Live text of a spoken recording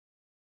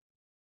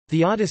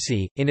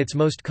Theodicy, in its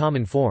most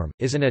common form,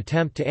 is an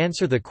attempt to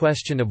answer the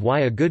question of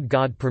why a good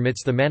God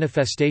permits the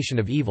manifestation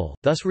of evil,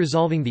 thus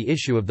resolving the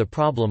issue of the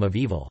problem of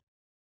evil.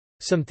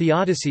 Some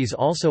theodicies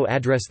also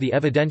address the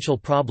evidential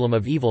problem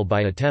of evil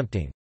by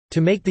attempting to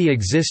make the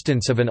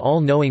existence of an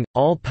all-knowing,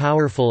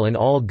 all-powerful and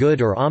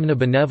all-good or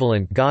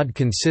omnibenevolent God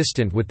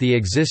consistent with the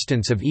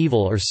existence of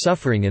evil or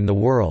suffering in the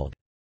world.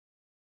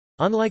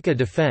 Unlike a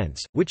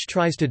defense, which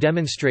tries to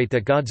demonstrate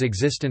that God's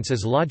existence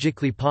is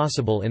logically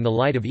possible in the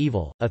light of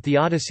evil, a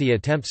theodicy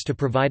attempts to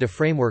provide a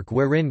framework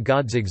wherein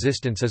God's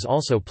existence is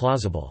also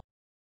plausible.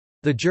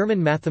 The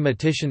German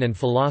mathematician and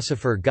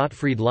philosopher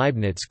Gottfried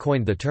Leibniz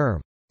coined the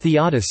term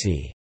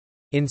theodicy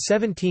in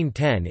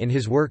 1710 in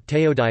his work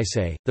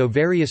Theodicies, though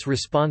various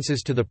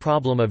responses to the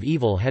problem of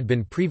evil had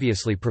been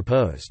previously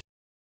proposed.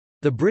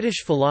 The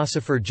British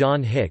philosopher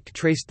John Hick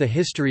traced the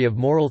history of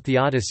moral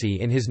theodicy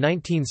in his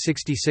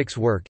 1966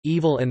 work,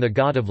 Evil and the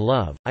God of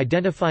Love,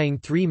 identifying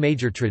three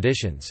major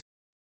traditions: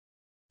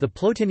 the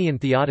Plotinian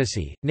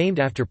theodicy, named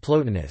after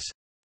Plotinus;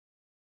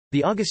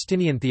 the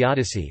Augustinian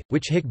theodicy,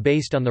 which Hick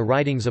based on the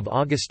writings of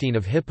Augustine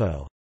of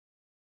Hippo;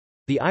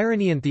 the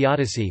Irenaean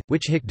theodicy,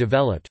 which Hick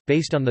developed,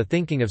 based on the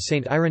thinking of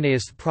Saint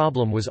Irenaeus. The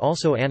problem was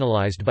also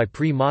analyzed by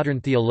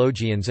pre-modern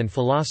theologians and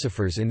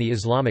philosophers in the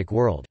Islamic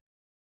world.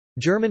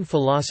 German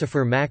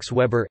philosopher Max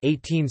Weber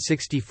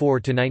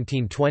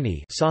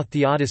 (1864–1920) saw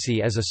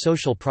theodicy as a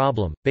social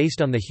problem, based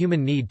on the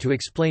human need to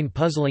explain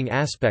puzzling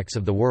aspects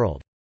of the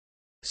world.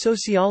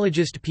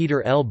 Sociologist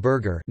Peter L.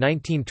 Berger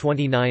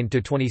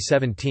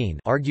 (1929–2017)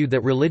 argued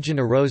that religion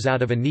arose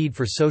out of a need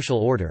for social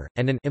order,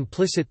 and an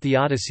implicit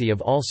theodicy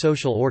of all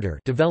social order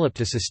developed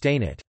to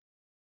sustain it.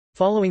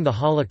 Following the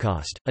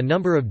Holocaust, a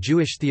number of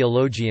Jewish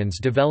theologians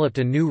developed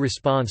a new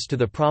response to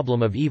the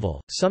problem of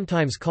evil,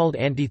 sometimes called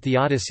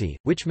anti-theodicy,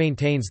 which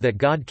maintains that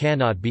God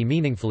cannot be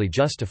meaningfully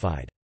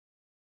justified.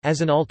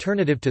 As an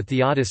alternative to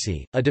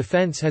theodicy, a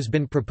defense has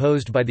been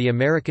proposed by the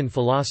American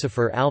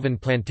philosopher Alvin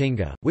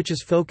Plantinga, which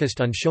is focused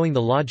on showing the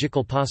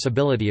logical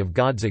possibility of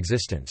God's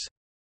existence.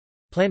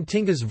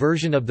 Plantinga's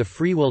version of the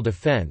free will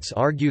defense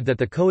argued that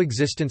the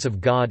coexistence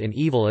of God and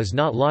evil is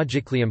not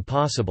logically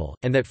impossible,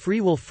 and that free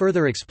will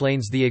further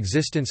explains the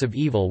existence of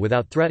evil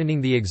without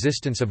threatening the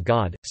existence of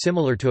God.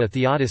 Similar to a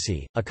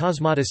theodicy, a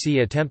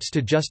cosmodicy attempts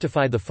to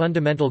justify the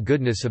fundamental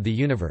goodness of the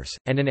universe,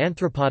 and an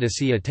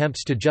anthropodicy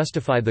attempts to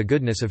justify the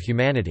goodness of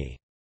humanity.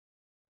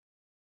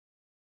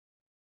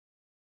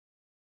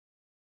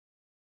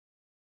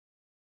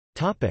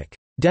 Topic: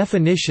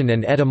 Definition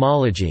and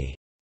etymology.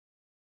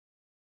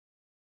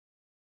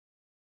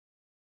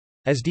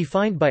 As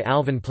defined by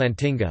Alvin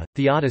Plantinga,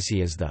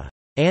 theodicy is the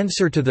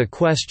answer to the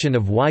question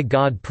of why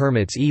God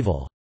permits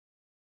evil.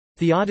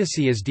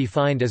 Theodicy is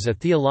defined as a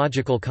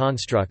theological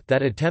construct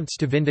that attempts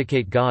to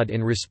vindicate God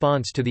in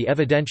response to the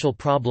evidential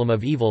problem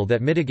of evil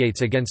that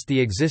mitigates against the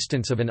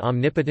existence of an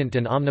omnipotent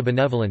and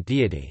omnibenevolent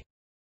deity.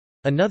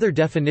 Another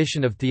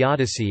definition of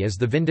theodicy is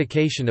the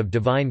vindication of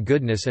divine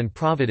goodness and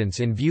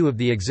providence in view of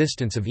the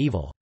existence of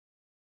evil.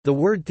 The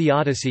word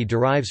theodicy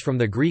derives from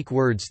the Greek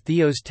words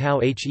theos tau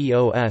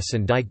heos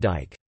and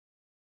dike.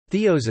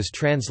 Theos is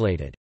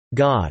translated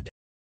God,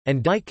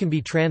 and dike can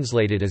be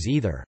translated as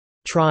either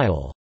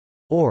trial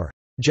or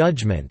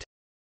judgment.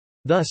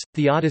 Thus,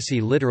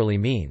 theodicy literally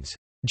means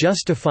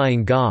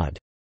justifying God.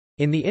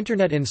 In the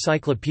Internet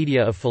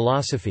Encyclopedia of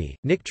Philosophy,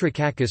 Nick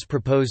Trakakis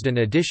proposed an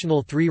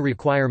additional 3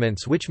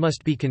 requirements which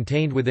must be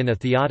contained within a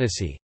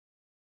theodicy: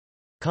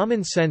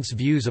 common sense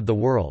views of the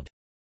world,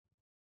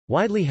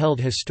 widely held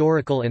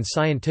historical and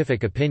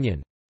scientific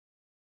opinion,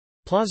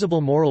 plausible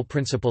moral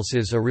principles.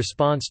 As a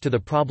response to the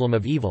problem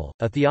of evil,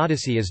 a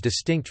theodicy is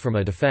distinct from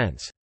a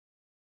defense.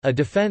 A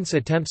defense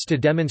attempts to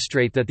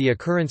demonstrate that the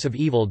occurrence of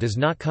evil does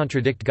not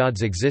contradict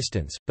God's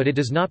existence, but it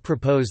does not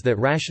propose that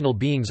rational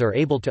beings are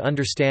able to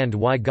understand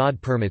why God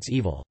permits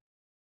evil.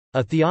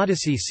 A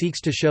theodicy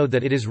seeks to show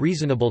that it is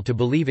reasonable to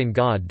believe in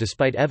God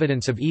despite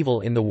evidence of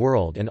evil in the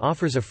world and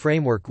offers a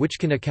framework which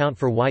can account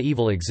for why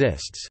evil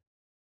exists.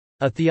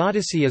 A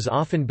theodicy is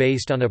often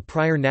based on a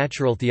prior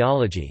natural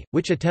theology,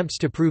 which attempts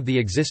to prove the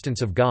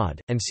existence of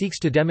God, and seeks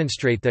to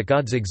demonstrate that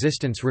God's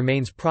existence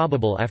remains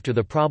probable after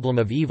the problem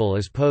of evil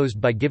is posed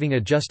by giving a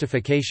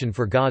justification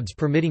for God's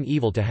permitting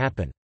evil to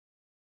happen.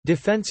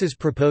 Defenses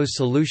propose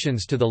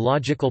solutions to the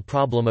logical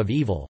problem of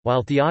evil,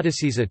 while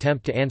theodicies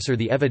attempt to answer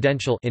the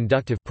evidential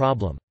inductive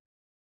problem.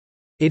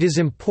 It is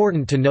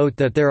important to note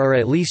that there are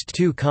at least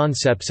 2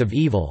 concepts of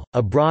evil,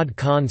 a broad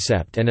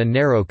concept and a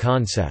narrow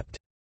concept.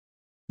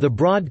 The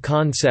broad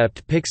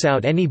concept picks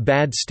out any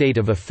bad state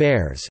of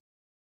affairs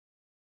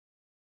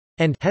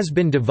and has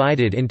been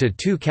divided into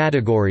 2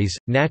 categories,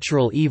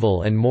 natural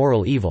evil and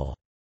moral evil.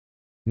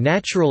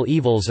 Natural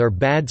evils are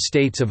bad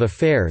states of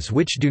affairs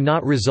which do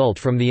not result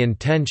from the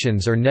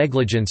intentions or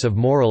negligence of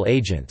moral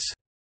agents.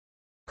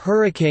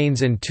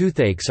 Hurricanes and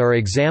toothaches are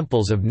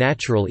examples of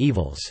natural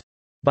evils.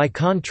 By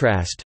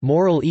contrast,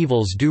 moral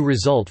evils do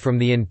result from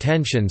the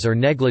intentions or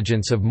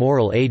negligence of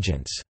moral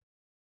agents.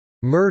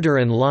 Murder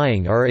and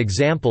lying are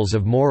examples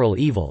of moral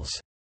evils.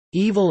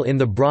 Evil in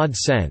the broad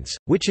sense,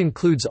 which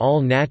includes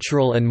all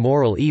natural and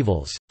moral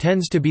evils,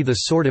 tends to be the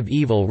sort of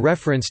evil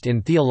referenced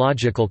in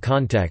theological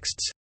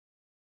contexts.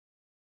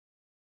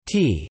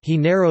 He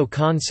narrow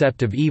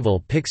concept of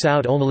evil picks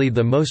out only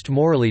the most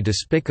morally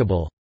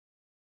despicable.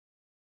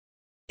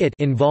 It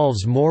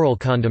involves moral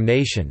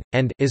condemnation,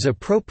 and is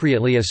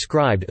appropriately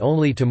ascribed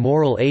only to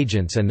moral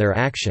agents and their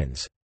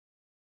actions.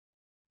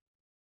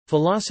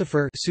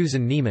 Philosopher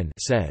Susan Neiman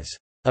says,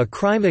 "A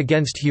crime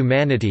against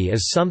humanity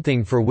is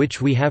something for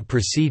which we have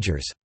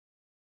procedures,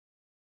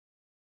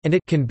 and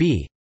it can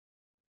be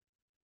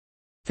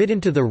fit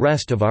into the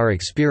rest of our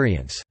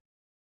experience.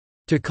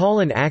 To call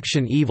an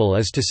action evil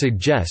is to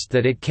suggest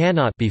that it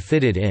cannot be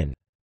fitted in."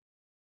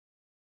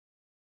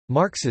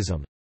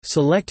 Marxism,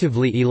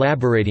 selectively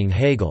elaborating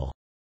Hegel,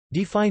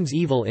 defines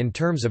evil in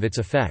terms of its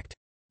effect.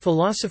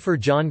 Philosopher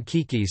John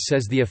Kekes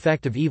says the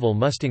effect of evil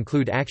must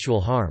include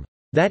actual harm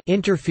that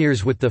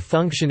interferes with the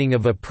functioning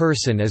of a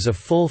person as a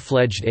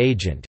full-fledged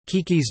agent.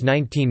 Kekes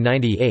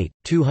 1998,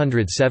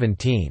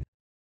 217.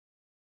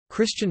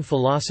 Christian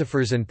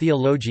philosophers and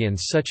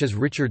theologians such as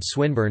Richard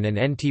Swinburne and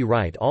N. T.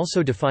 Wright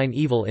also define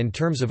evil in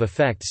terms of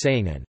effect,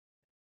 saying an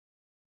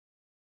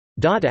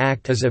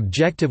act is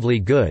objectively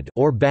good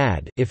or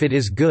bad if it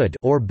is good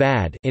or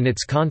bad in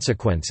its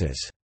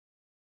consequences.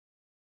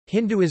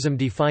 Hinduism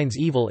defines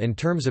evil in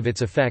terms of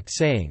its effect,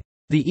 saying,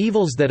 "The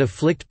evils that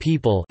afflict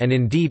people and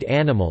indeed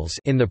animals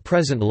in the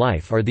present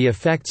life are the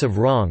effects of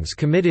wrongs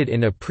committed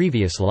in a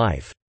previous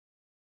life."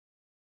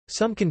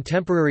 Some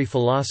contemporary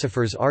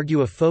philosophers argue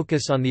a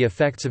focus on the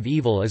effects of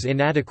evil is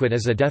inadequate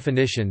as a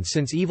definition,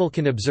 since evil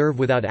can observe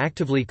without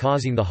actively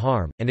causing the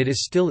harm, and it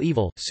is still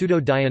evil.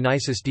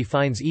 Pseudo-Dionysius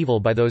defines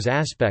evil by those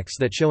aspects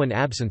that show an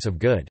absence of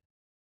good.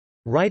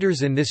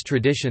 Writers in this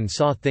tradition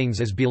saw things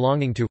as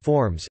belonging to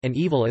forms and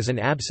evil as an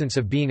absence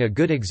of being a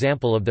good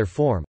example of their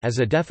form, as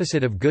a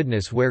deficit of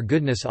goodness where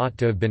goodness ought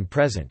to have been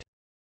present.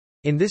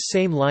 In this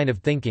same line of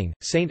thinking,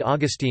 St.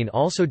 Augustine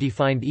also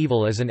defined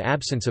evil as an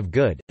absence of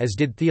good, as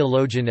did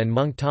theologian and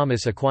monk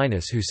Thomas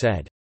Aquinas, who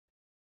said,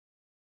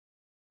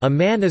 "A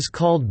man is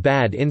called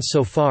bad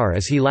insofar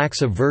as he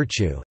lacks of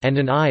virtue, and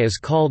an eye is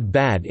called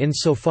bad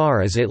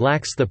insofar as it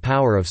lacks the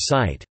power of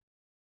sight."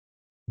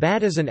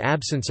 Bad as an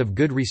absence of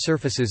good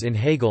resurfaces in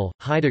Hegel,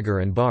 Heidegger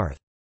and Barth.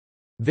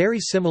 Very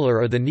similar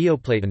are the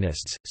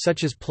Neoplatonists,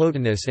 such as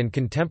Plotinus and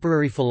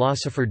contemporary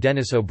philosopher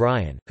Denis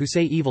O'Brien, who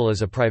say evil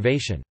is a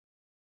privation.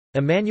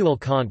 Immanuel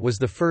Kant was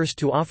the first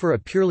to offer a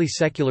purely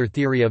secular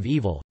theory of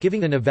evil,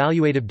 giving an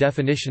evaluative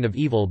definition of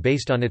evil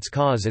based on its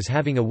cause as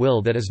having a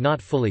will that is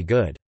not fully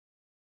good.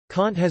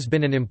 Kant has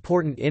been an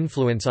important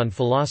influence on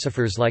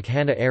philosophers like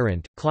Hannah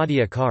Arendt,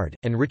 Claudia Card,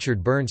 and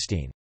Richard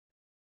Bernstein.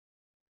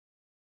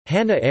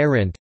 Hannah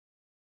Arendt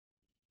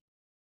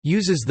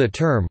uses the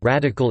term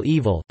radical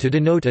evil to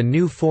denote a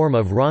new form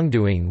of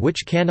wrongdoing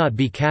which cannot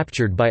be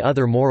captured by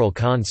other moral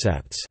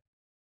concepts.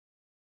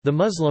 The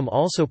Muslim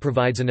also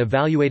provides an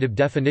evaluative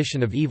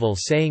definition of evil,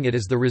 saying it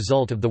is the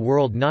result of the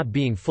world not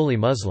being fully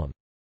Muslim.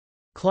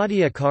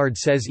 Claudia Card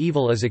says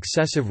evil is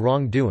excessive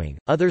wrongdoing.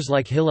 Others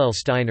like Hillel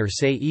Steiner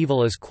say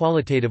evil is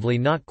qualitatively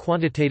not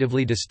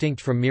quantitatively distinct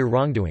from mere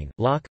wrongdoing.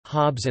 Locke,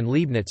 Hobbes and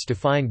Leibniz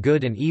define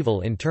good and evil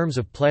in terms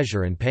of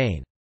pleasure and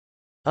pain.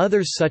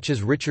 Others such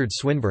as Richard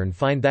Swinburne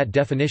find that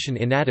definition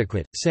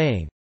inadequate,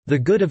 saying, "The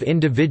good of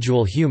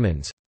individual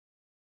humans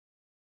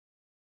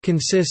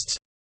consists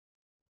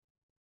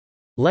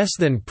less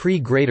than pre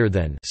greater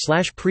than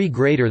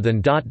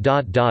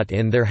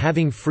in their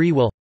having free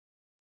will,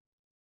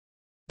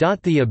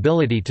 the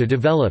ability to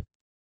develop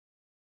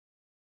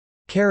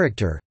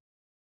character,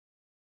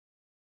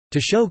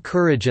 to show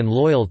courage and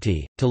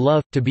loyalty, to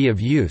love, to be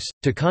of use,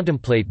 to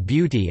contemplate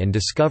beauty and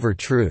discover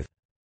truth.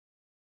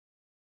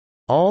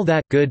 All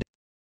that good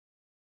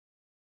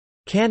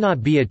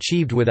cannot be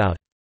achieved without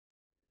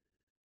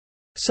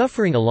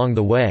suffering along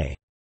the way."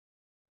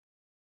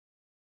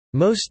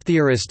 Most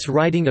theorists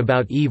writing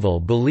about evil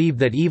believe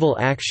that evil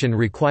action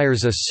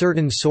requires a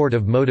certain sort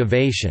of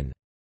motivation,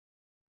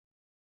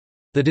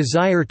 the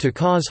desire to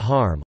cause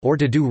harm, or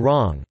to do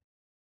wrong.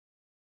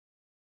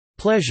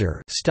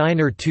 Pleasure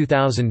Steiner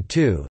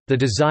 2002, the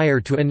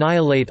desire to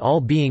annihilate all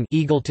being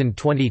Eagleton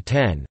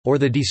 2010, or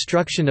the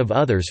destruction of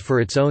others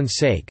for its own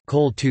sake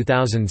Cole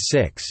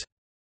 2006.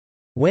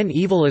 When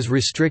evil is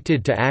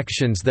restricted to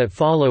actions that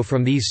follow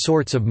from these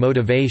sorts of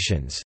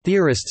motivations,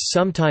 theorists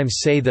sometimes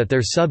say that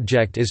their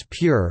subject is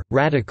pure,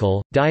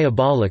 radical,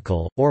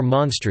 diabolical, or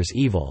monstrous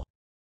evil.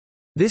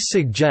 This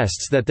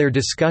suggests that their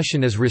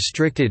discussion is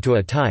restricted to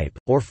a type,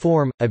 or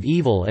form, of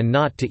evil and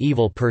not to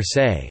evil per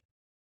se.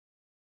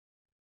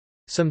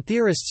 Some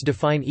theorists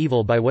define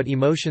evil by what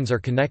emotions are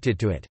connected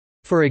to it.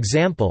 For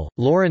example,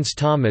 Lawrence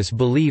Thomas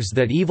believes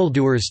that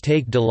evildoers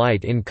take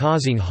delight in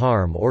causing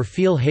harm or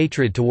feel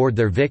hatred toward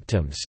their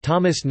victims.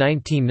 Thomas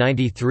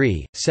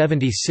 1993,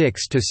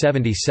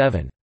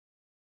 76–77.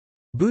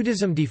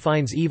 Buddhism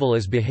defines evil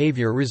as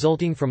behavior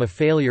resulting from a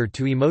failure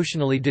to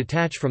emotionally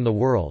detach from the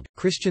world.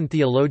 Christian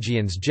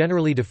theologians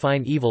generally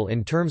define evil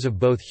in terms of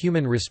both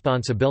human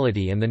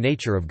responsibility and the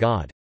nature of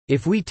God.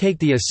 If we take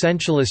the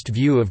essentialist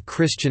view of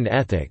Christian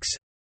ethics,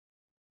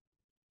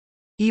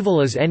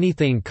 evil is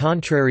anything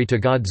contrary to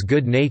God's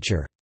good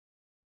nature,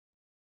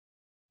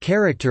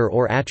 character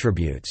or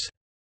attributes.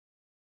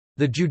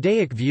 The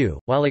Judaic view,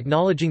 while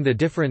acknowledging the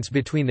difference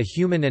between the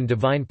human and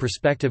divine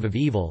perspective of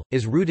evil,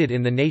 is rooted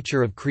in the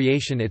nature of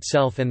creation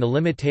itself and the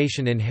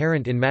limitation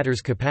inherent in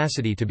matter's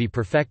capacity to be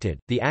perfected.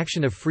 The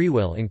action of free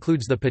will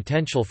includes the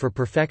potential for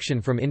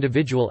perfection from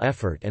individual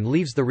effort and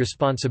leaves the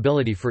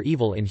responsibility for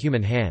evil in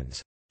human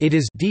hands. It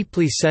is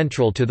deeply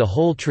central to the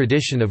whole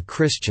tradition of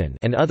Christian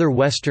and other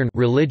Western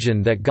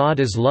religion that God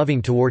is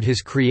loving toward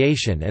his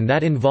creation and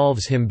that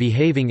involves him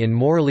behaving in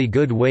morally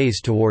good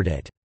ways toward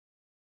it.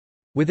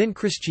 Within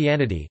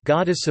Christianity,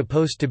 God is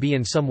supposed to be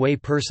in some way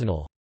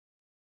personal,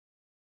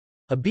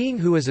 a being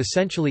who is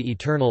essentially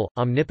eternal,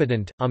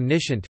 omnipotent,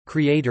 omniscient,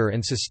 creator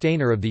and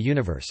sustainer of the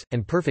universe,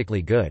 and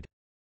perfectly good.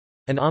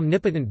 An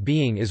omnipotent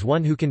being is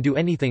one who can do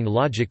anything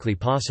logically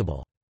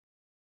possible.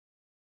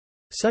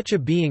 Such a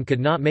being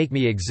could not make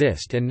me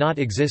exist and not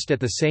exist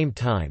at the same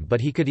time, but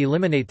he could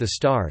eliminate the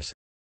stars.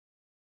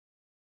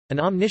 An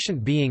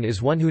omniscient being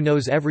is one who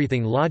knows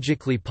everything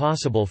logically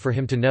possible for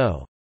him to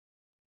know.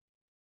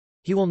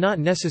 He will not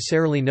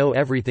necessarily know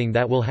everything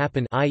that will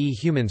happen, i.e.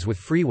 humans with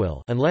free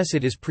will, unless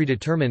it is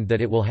predetermined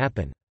that it will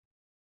happen.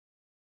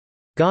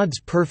 God's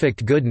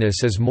perfect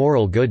goodness is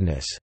moral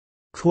goodness.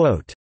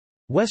 Quote,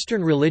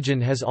 Western religion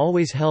has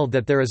always held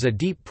that there is a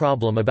deep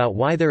problem about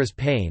why there is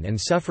pain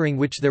and suffering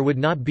which there would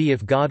not be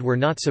if God were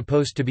not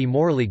supposed to be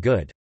morally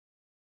good.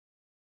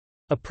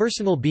 A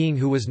personal being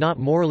who was not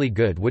morally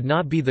good would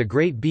not be the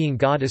great being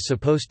God is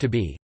supposed to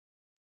be.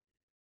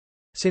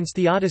 Since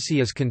theodicy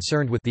is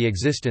concerned with the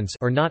existence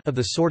or not of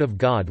the sort of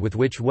God with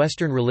which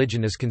Western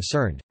religion is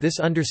concerned,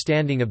 this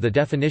understanding of the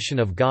definition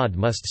of God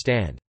must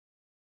stand.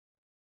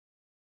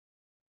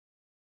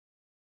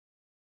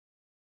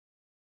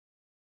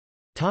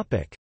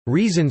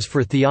 Reasons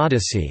for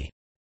theodicy.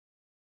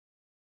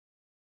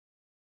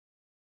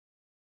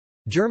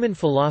 German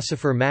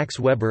philosopher Max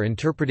Weber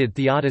interpreted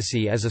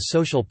theodicy as a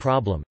social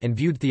problem, and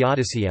viewed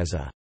theodicy as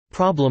a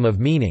problem of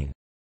meaning.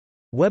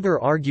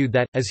 Weber argued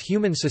that, as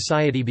human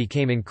society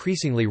became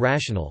increasingly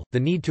rational, the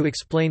need to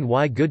explain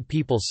why good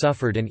people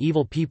suffered and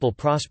evil people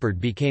prospered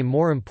became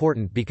more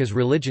important because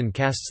religion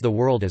casts the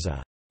world as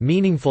a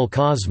meaningful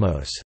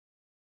cosmos.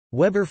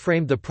 Weber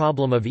framed the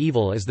problem of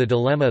evil as the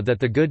dilemma that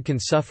the good can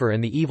suffer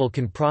and the evil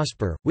can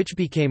prosper, which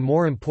became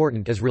more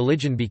important as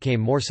religion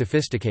became more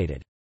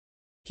sophisticated.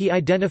 He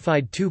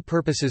identified two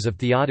purposes of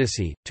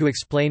theodicy: to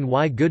explain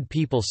why good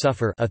people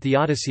suffer, a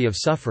theodicy of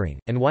suffering,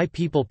 and why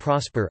people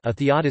prosper, a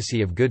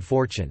theodicy of good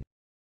fortune.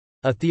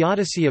 A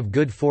theodicy of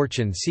good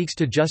fortune seeks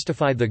to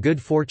justify the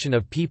good fortune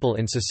of people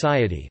in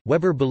society.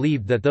 Weber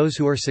believed that those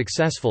who are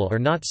successful are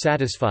not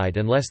satisfied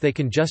unless they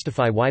can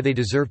justify why they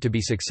deserve to be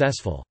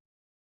successful.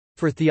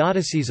 For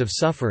theodicies of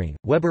suffering,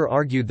 Weber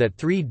argued that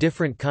three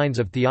different kinds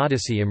of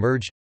theodicy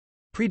emerge: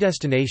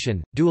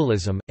 predestination,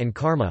 dualism, and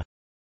karma,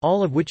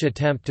 all of which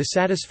attempt to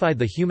satisfy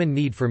the human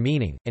need for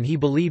meaning, and he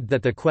believed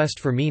that the quest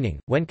for meaning,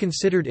 when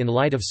considered in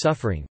light of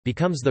suffering,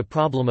 becomes the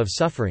problem of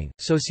suffering.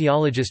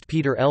 Sociologist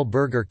Peter L.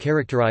 Berger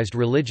characterized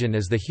religion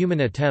as the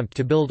human attempt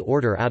to build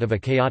order out of a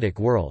chaotic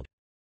world.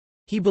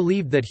 He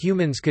believed that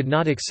humans could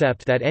not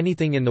accept that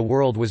anything in the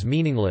world was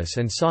meaningless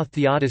and saw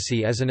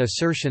theodicy as an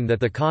assertion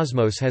that the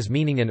cosmos has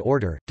meaning and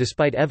order,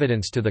 despite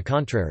evidence to the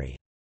contrary.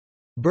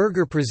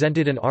 Berger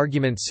presented an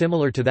argument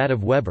similar to that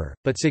of Weber,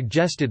 but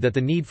suggested that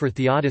the need for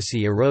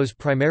theodicy arose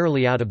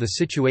primarily out of the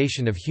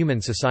situation of human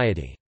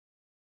society.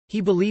 He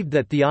believed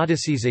that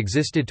theodicies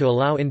existed to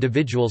allow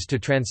individuals to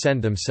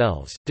transcend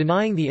themselves,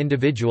 denying the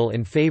individual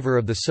in favor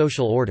of the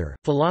social order.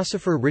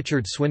 Philosopher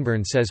Richard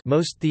Swinburne says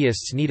most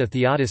theists need a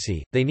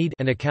theodicy, they need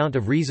an account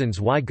of reasons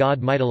why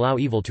God might allow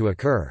evil to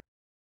occur.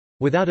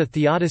 Without a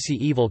theodicy,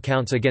 evil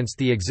counts against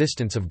the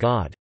existence of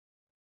God.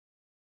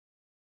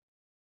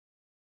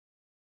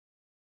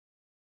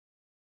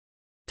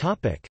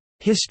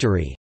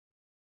 History.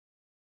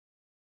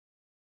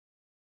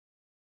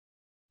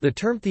 The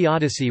term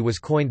theodicy was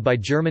coined by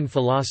German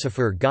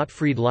philosopher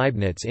Gottfried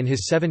Leibniz in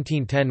his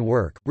 1710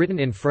 work, written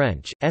in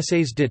French,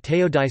 Essays de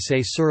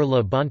théodicy sur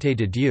la bonté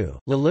de Dieu,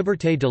 la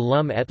liberté de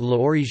l'homme et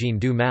l'origine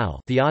du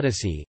mal,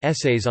 Theodicy,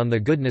 Essays on the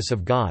Goodness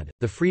of God,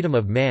 the Freedom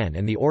of Man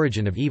and the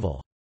Origin of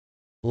Evil.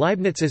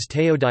 Leibniz's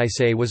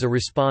Theodicy was a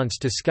response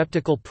to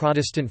skeptical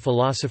Protestant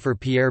philosopher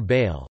Pierre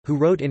Bayle, who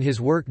wrote in his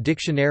work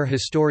Dictionnaire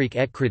historique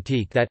et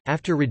critique that,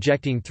 after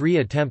rejecting 3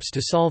 attempts to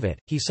solve it,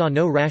 he saw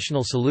no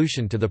rational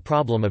solution to the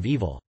problem of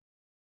evil.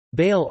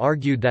 Bayle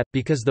argued that,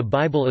 because the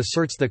Bible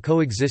asserts the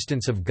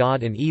coexistence of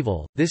God and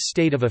evil, this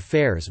state of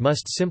affairs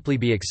must simply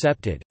be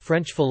accepted.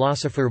 French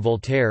philosopher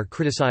Voltaire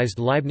criticized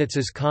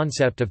Leibniz's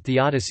concept of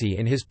theodicy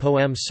in his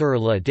poème Sur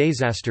le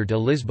désastre de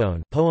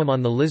Lisbonne, poem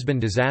on the Lisbon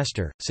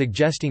disaster,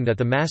 suggesting that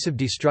the massive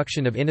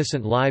destruction of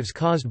innocent lives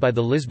caused by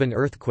the Lisbon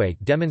earthquake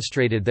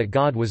demonstrated that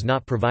God was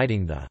not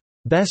providing the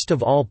best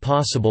of all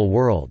possible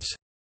worlds.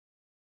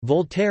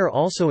 Voltaire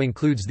also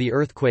includes the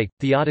earthquake,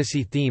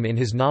 theodicy theme in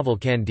his novel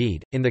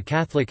Candide. In the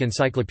Catholic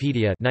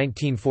Encyclopedia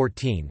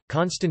 1914,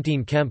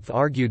 Konstantin Kempf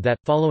argued that,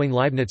 following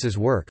Leibniz's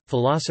work,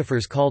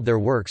 philosophers called their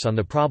works on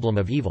the problem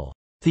of evil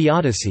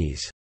theodicies,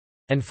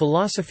 and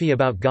philosophy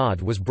about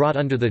God was brought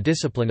under the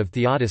discipline of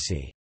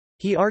theodicy.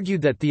 He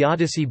argued that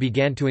theodicy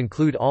began to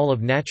include all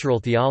of natural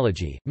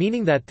theology,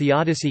 meaning that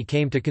theodicy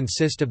came to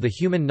consist of the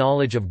human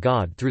knowledge of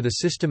God through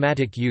the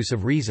systematic use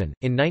of reason.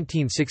 In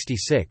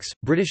 1966,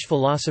 British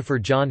philosopher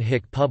John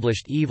Hick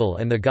published Evil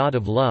and the God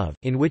of Love,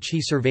 in which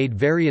he surveyed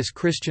various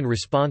Christian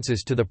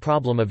responses to the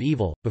problem of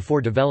evil,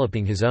 before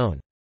developing his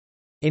own.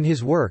 In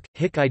his work,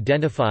 Hick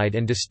identified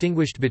and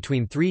distinguished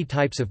between three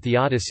types of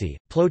theodicy: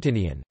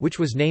 Plotinian, which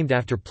was named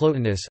after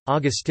Plotinus;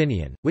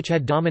 Augustinian, which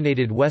had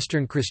dominated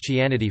Western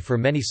Christianity for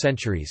many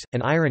centuries;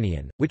 and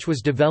Irenaean, which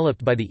was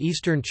developed by the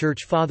Eastern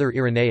Church Father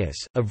Irenaeus,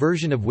 a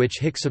version of which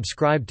Hick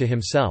subscribed to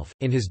himself.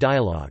 In his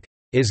dialogue,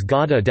 "Is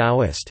God a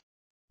Taoist?"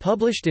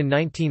 published in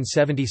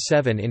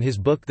 1977 in his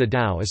book The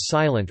Tao is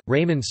Silent,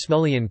 Raymond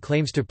Smullyan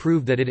claims to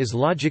prove that it is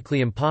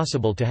logically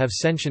impossible to have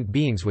sentient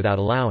beings without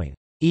allowing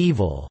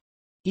evil,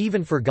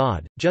 even for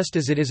God, just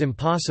as it is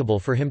impossible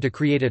for him to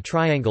create a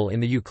triangle in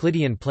the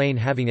Euclidean plane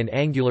having an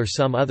angular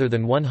sum other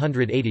than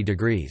 180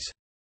 degrees.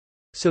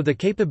 So the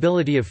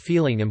capability of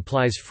feeling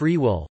implies free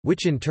will,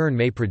 which in turn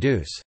may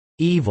produce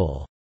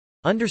evil,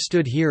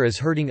 understood here as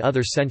hurting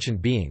other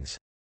sentient beings.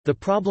 The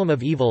problem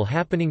of evil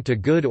happening to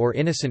good or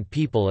innocent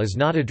people is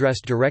not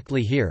addressed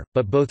directly here,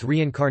 but both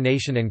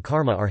reincarnation and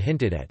karma are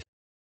hinted at.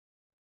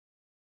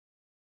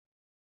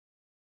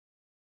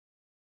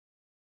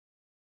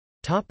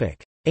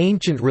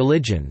 Ancient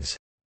religions.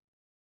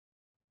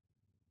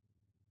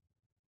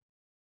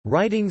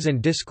 Writings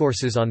and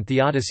discourses on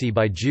theodicy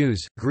by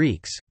Jews,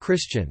 Greeks,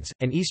 Christians,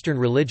 and Eastern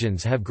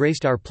religions have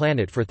graced our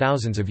planet for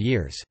thousands of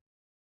years.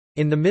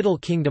 In the Middle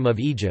Kingdom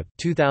of Egypt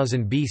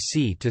 2000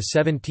 BC to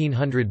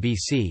 1700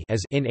 BC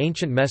as in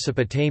ancient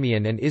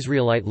Mesopotamian and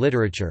Israelite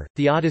literature,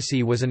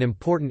 theodicy was an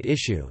important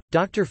issue.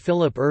 Dr.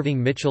 Philip Irving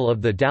Mitchell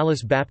of the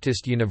Dallas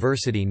Baptist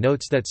University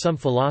notes that some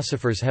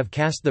philosophers have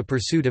cast the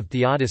pursuit of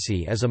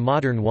theodicy as a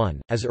modern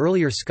one, as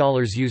earlier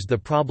scholars used the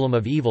problem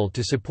of evil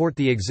to support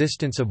the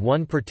existence of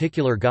one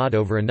particular god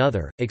over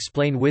another,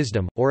 explain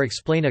wisdom, or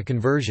explain a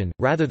conversion,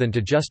 rather than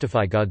to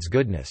justify God's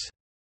goodness.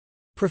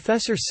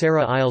 Professor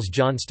Sarah Iles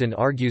Johnston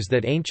argues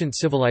that ancient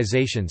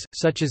civilizations,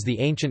 such as the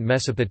ancient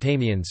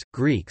Mesopotamians,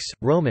 Greeks,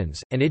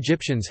 Romans, and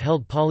Egyptians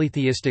held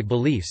polytheistic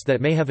beliefs that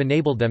may have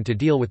enabled them to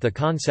deal with the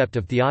concept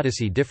of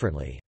theodicy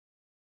differently.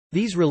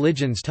 These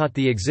religions taught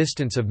the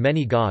existence of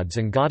many gods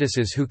and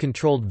goddesses who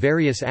controlled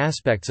various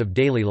aspects of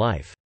daily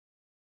life.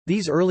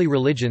 These early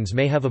religions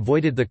may have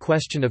avoided the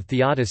question of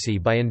theodicy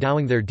by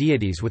endowing their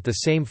deities with the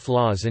same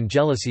flaws and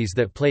jealousies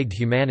that plagued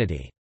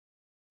humanity.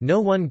 No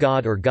one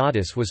god or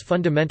goddess was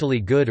fundamentally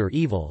good or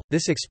evil.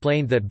 This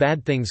explained that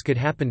bad things could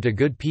happen to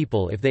good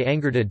people if they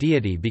angered a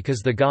deity because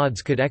the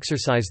gods could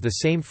exercise the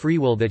same free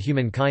will that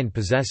humankind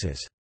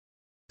possesses.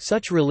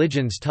 Such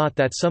religions taught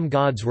that some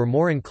gods were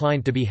more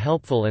inclined to be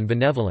helpful and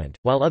benevolent,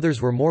 while others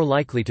were more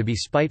likely to be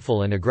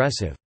spiteful and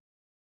aggressive.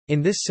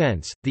 In this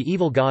sense, the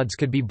evil gods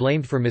could be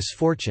blamed for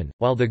misfortune,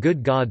 while the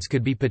good gods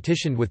could be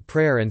petitioned with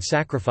prayer and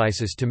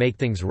sacrifices to make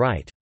things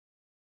right.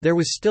 There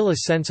was still a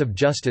sense of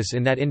justice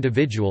in that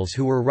individuals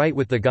who were right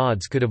with the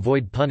gods could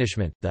avoid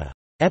punishment. The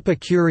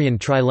Epicurean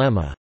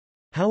trilemma,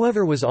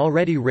 however, was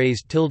already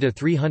raised till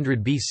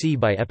 300 BC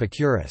by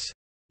Epicurus.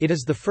 It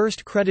is the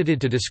first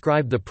credited to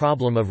describe the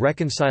problem of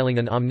reconciling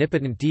an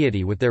omnipotent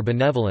deity with their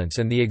benevolence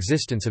and the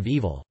existence of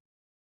evil.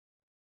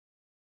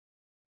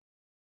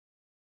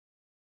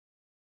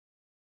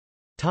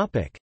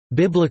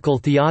 Biblical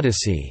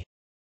theodicy.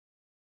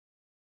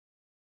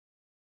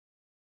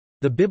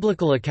 The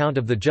biblical account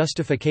of the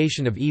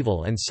justification of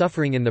evil and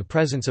suffering in the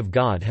presence of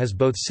God has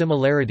both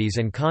similarities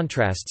and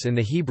contrasts in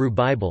the Hebrew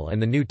Bible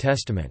and the New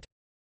Testament.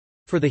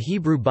 For the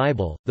Hebrew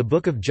Bible, the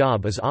Book of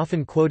Job is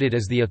often quoted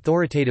as the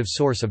authoritative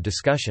source of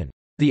discussion.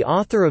 The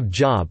author of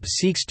Job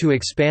seeks to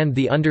expand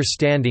the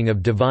understanding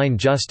of divine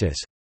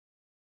justice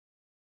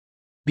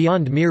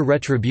beyond mere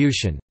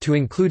retribution, to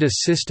include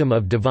a system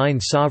of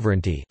divine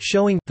sovereignty,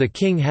 showing the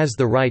king has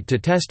the right to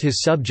test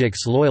his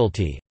subjects'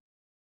 loyalty.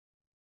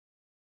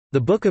 The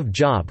Book of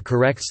Job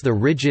corrects the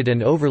rigid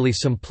and overly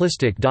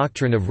simplistic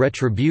doctrine of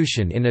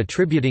retribution in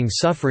attributing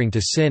suffering to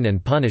sin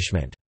and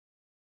punishment.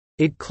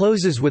 It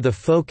closes with a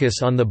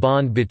focus on the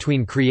bond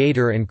between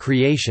Creator and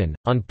creation,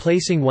 on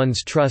placing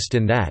one's trust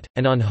in that,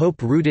 and on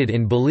hope rooted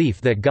in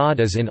belief that God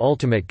is in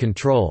ultimate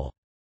control.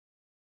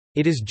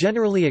 It is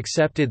generally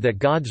accepted that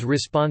God's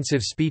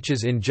responsive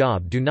speeches in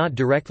Job do not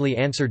directly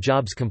answer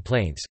Job's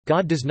complaints.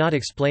 God does not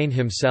explain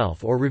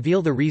himself or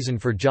reveal the reason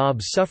for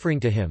Job's suffering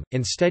to him,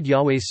 instead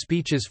Yahweh's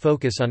speeches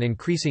focus on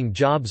increasing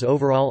Job's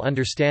overall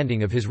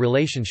understanding of his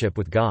relationship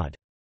with God.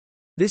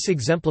 This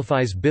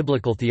exemplifies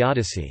biblical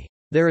theodicy.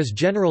 There is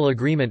general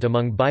agreement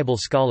among Bible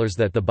scholars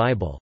that the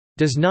Bible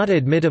does not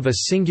admit of a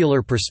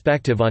singular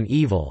perspective on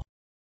evil.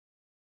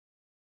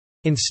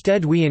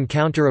 Instead we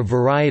encounter a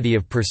variety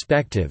of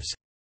perspectives.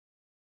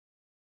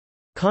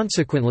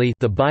 Consequently,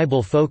 the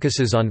Bible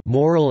focuses on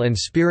moral and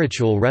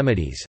spiritual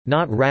remedies,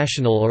 not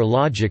rational or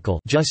logical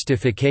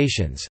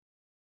justifications.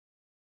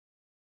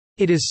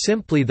 It is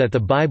simply that the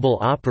Bible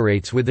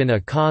operates within a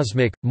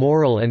cosmic,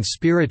 moral and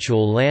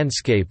spiritual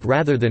landscape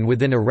rather than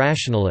within a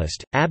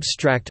rationalist,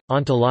 abstract,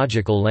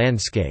 ontological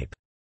landscape.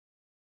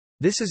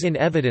 This is in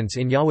evidence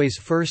in Yahweh's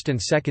first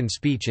and second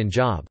speech in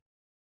Job.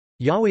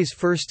 Yahweh's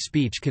first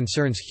speech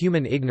concerns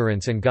human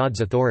ignorance and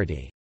God's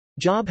authority.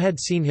 Job had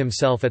seen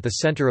himself at the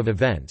center of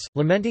events,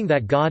 lamenting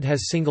that God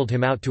has singled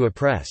him out to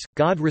oppress.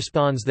 God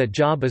responds that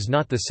Job is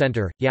not the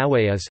center,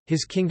 Yahweh is,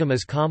 his kingdom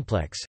is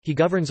complex, he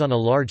governs on a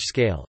large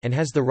scale, and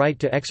has the right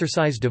to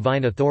exercise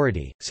divine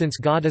authority. Since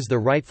God is the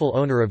rightful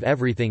owner of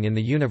everything in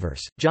the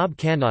universe, Job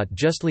cannot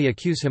justly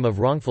accuse him of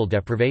wrongful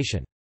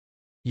deprivation.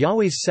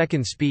 Yahweh's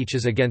second speech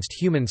is against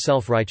human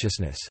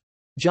self-righteousness.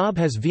 Job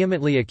has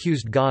vehemently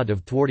accused God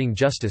of thwarting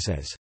justice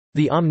as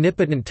the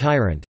omnipotent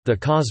tyrant, the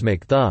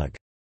cosmic thug.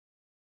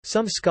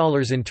 Some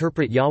scholars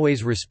interpret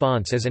Yahweh's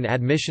response as an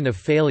admission of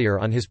failure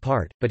on his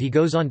part, but he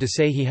goes on to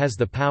say he has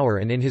the power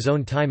and in his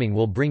own timing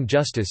will bring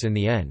justice in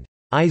the end.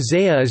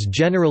 Isaiah is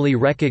generally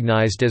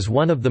recognized as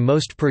one of the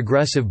most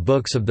progressive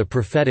books of the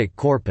prophetic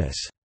corpus.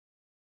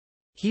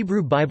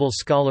 Hebrew Bible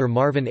scholar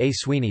Marvin A.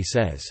 Sweeney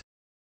says,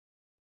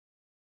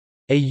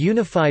 a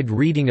unified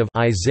reading of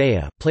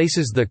Isaiah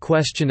places the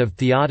question of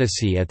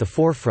theodicy at the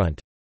forefront,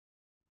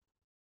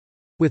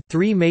 with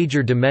three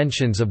major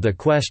dimensions of the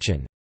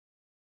question: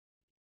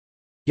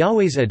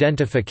 Yahweh's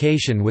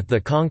identification with the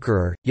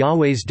conqueror,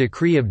 Yahweh's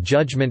decree of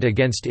judgment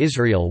against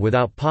Israel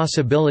without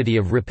possibility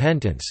of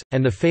repentance,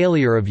 and the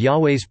failure of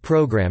Yahweh's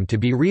program to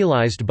be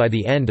realized by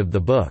the end of the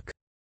book.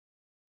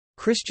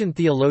 Christian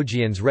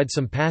theologians read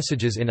some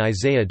passages in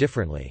Isaiah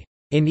differently.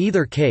 In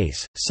either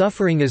case,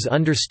 suffering is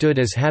understood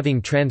as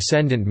having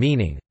transcendent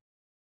meaning.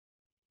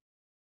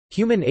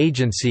 Human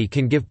agency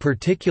can give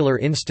particular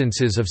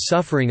instances of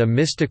suffering a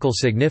mystical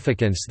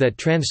significance that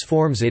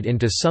transforms it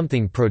into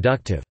something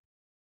productive.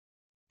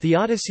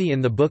 Theodicy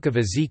in the Book of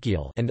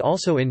Ezekiel and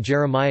also in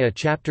Jeremiah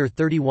chapter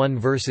 31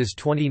 verses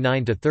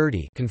 29 to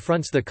 30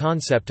 confronts the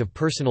concept of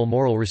personal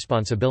moral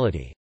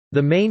responsibility.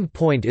 The main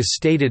point is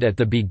stated at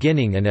the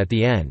beginning and at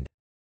the end.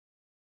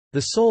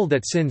 The soul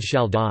that sins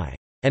shall die,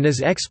 and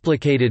is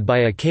explicated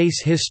by a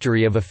case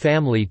history of a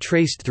family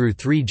traced through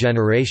 3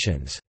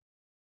 generations.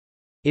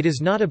 It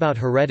is not about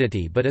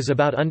heredity but is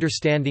about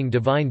understanding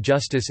divine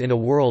justice in a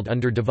world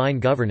under divine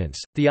governance.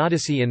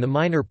 Theodicy in the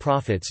Minor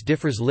Prophets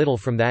differs little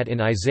from that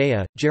in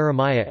Isaiah,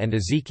 Jeremiah and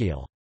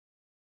Ezekiel.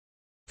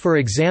 For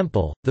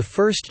example, the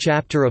first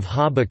chapter of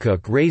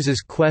Habakkuk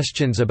raises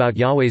questions about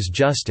Yahweh's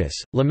justice,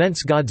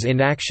 laments God's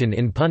inaction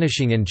in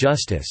punishing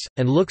injustice,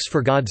 and looks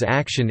for God's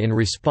action in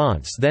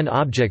response, then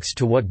objects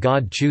to what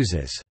God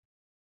chooses.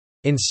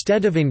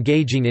 Instead of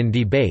engaging in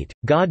debate,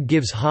 God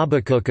gives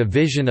Habakkuk a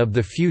vision of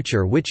the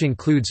future which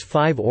includes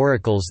 5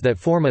 oracles that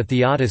form a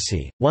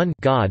theodicy. 1.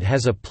 God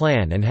has a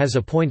plan and has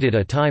appointed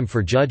a time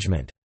for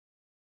judgment.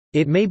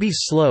 It may be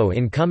slow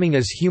in coming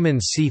as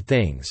humans see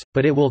things,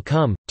 but it will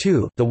come.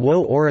 2. The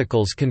woe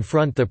oracles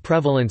confront the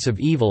prevalence of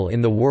evil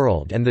in the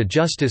world and the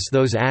justice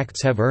those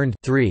acts have earned.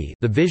 3.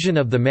 The vision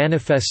of the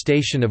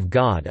manifestation of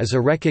God is a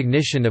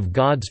recognition of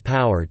God's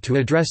power to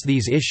address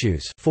these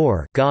issues.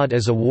 4. God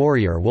as a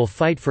warrior will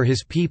fight for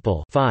his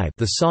people. 5.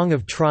 The song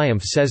of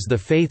triumph says the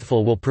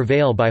faithful will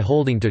prevail by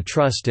holding to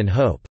trust and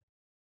hope.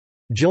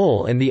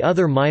 Joel and the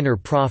other minor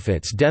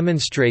prophets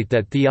demonstrate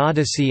that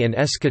theodicy and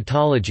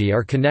eschatology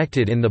are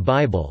connected in the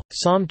Bible.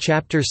 Psalm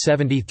chapter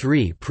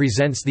 73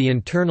 presents the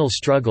internal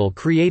struggle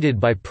created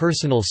by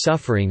personal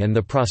suffering and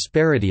the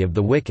prosperity of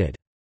the wicked.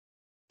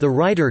 The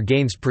writer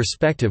gains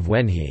perspective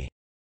when he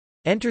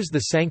enters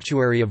the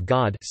sanctuary of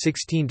God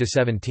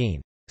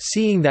 16–17,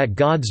 seeing that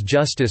God's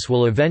justice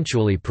will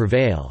eventually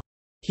prevail.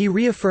 He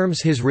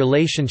reaffirms his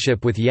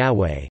relationship with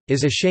Yahweh,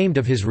 is ashamed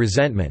of his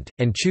resentment,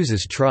 and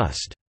chooses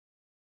trust.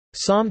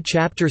 Psalm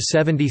chapter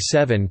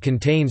 77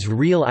 contains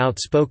real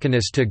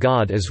outspokenness to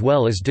God as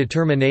well as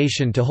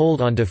determination to hold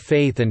on to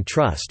faith and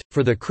trust.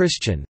 For the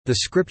Christian, the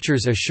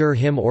scriptures assure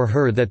him or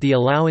her that the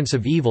allowance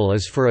of evil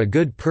is for a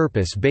good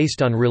purpose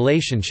based on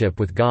relationship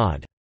with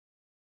God.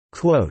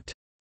 Quote,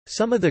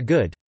 some of the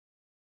good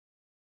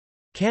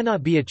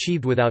cannot be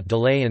achieved without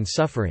delay and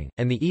suffering,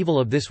 and the evil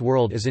of this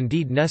world is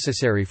indeed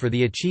necessary for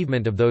the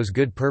achievement of those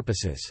good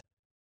purposes.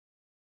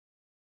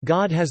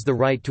 God has the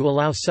right to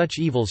allow such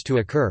evils to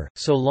occur,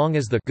 so long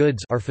as the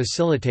goods are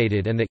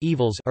facilitated and the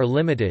evils are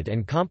limited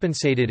and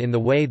compensated in the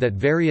way that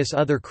various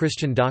other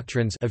Christian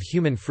doctrines of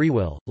human free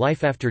will,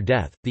 life after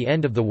death, the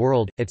end of the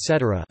world,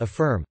 etc.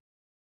 affirm.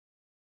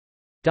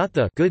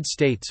 The good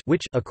states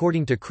which,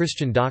 according to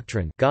Christian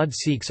doctrine, God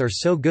seeks are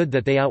so good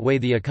that they outweigh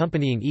the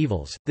accompanying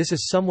evils. This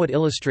is somewhat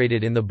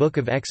illustrated in the book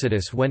of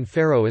Exodus when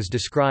Pharaoh is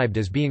described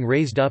as being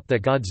raised up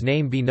that God's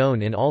name be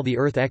known in all the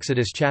earth.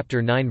 Exodus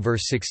chapter 9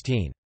 verse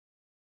 16.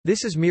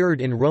 This is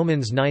mirrored in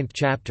Romans 9th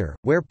chapter,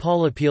 where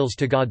Paul appeals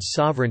to God's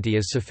sovereignty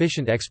as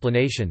sufficient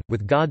explanation,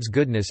 with God's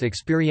goodness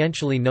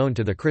experientially known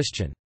to the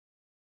Christian.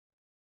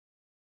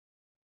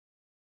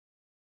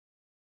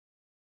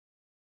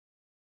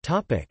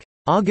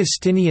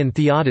 Augustinian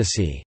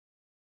theodicy.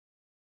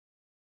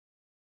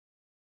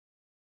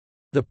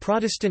 The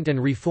Protestant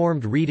and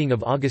Reformed reading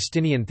of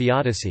Augustinian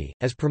theodicy,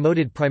 as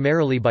promoted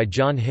primarily by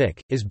John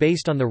Hick, is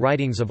based on the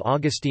writings of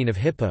Augustine of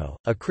Hippo,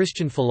 a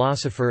Christian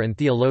philosopher and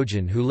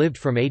theologian who lived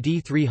from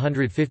AD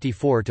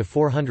 354 to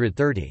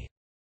 430.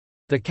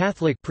 The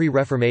Catholic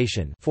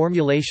pre-Reformation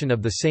formulation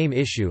of the same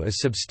issue is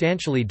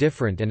substantially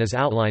different and is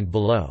outlined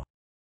below.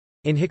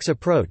 In Hick's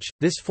approach,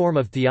 this form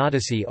of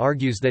theodicy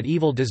argues that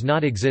evil does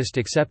not exist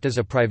except as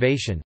a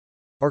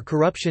privation—or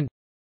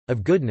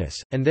corruption—of goodness,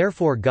 and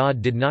therefore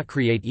God did not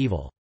create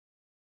evil.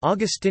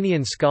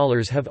 Augustinian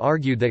scholars have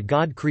argued that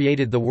God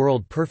created the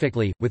world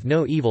perfectly, with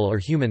no evil or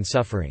human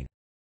suffering.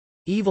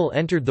 Evil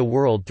entered the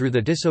world through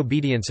the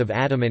disobedience of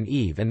Adam and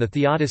Eve, and the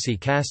theodicy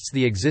casts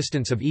the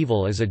existence of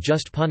evil as a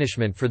just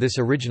punishment for this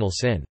original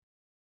sin.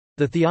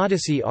 The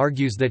theodicy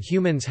argues that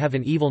humans have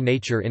an evil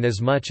nature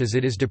inasmuch as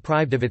it is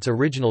deprived of its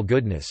original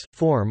goodness,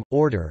 form,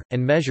 order,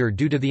 and measure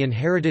due to the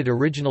inherited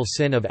original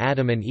sin of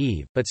Adam and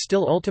Eve, but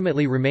still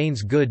ultimately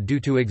remains good due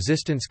to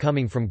existence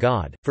coming from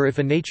God, for if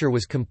a nature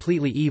was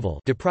completely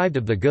evil, deprived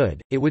of the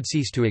good, it would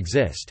cease to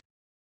exist.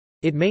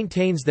 It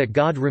maintains that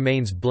God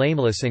remains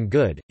blameless and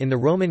good. In the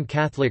Roman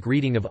Catholic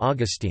reading of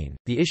Augustine,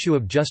 the issue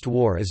of just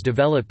war as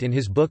developed in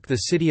his book The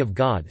City of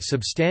God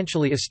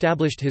substantially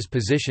established his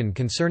position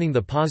concerning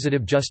the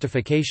positive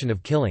justification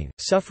of killing,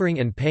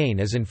 suffering and pain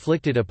as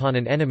inflicted upon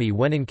an enemy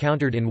when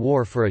encountered in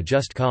war for a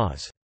just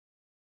cause.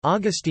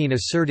 Augustine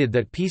asserted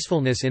that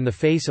peacefulness in the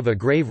face of a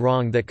grave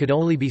wrong that could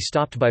only be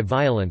stopped by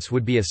violence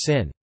would be a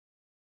sin.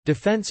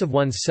 Defense of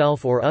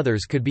oneself or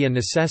others could be a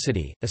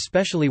necessity,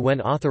 especially when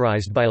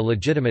authorized by a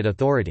legitimate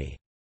authority.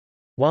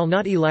 While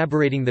not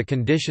elaborating the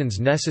conditions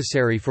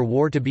necessary for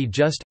war to be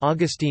just,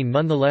 Augustine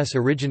nonetheless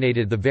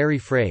originated the very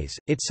phrase,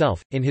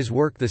 itself, in his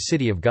work The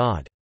City of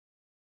God.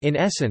 In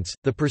essence,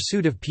 the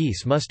pursuit of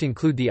peace must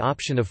include the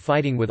option of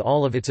fighting with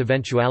all of its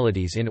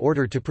eventualities in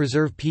order to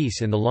preserve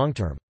peace in the long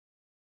term.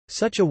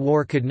 Such a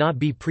war could not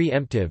be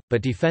preemptive,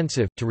 but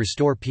defensive, to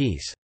restore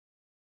peace.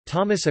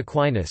 Thomas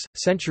Aquinas,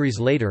 centuries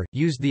later,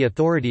 used the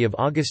authority of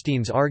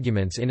Augustine's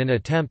arguments in an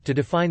attempt to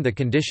define the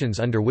conditions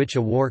under which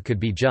a war could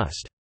be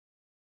just.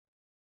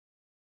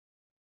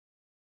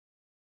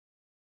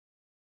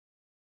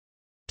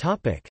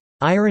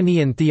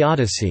 Irenaean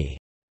theodicy.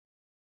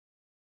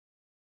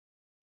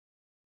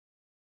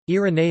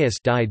 Irenaeus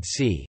died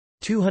c.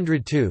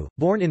 202,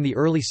 born in the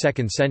early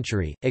 2nd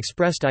century,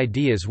 expressed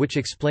ideas which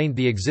explained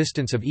the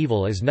existence of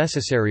evil as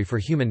necessary for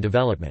human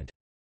development.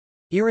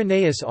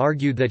 Irenaeus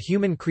argued that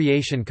human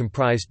creation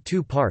comprised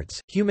two parts: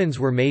 humans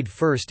were made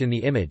first in the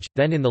image,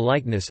 then in the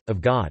likeness,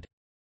 of God.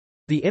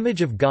 The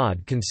image of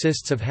God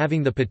consists of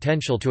having the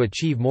potential to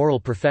achieve moral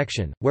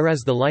perfection,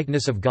 whereas the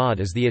likeness of God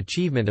is the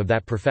achievement of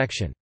that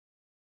perfection.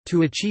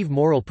 To achieve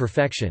moral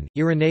perfection,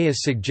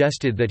 Irenaeus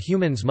suggested that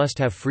humans must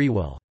have free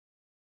will.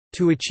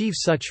 To achieve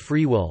such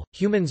free will,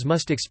 humans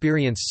must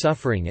experience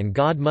suffering and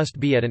God must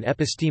be at an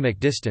epistemic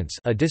distance,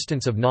 a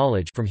distance of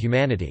knowledge, from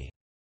humanity.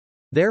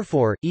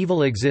 Therefore,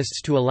 evil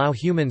exists to allow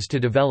humans to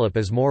develop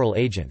as moral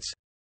agents.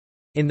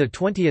 In the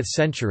 20th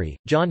century,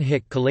 John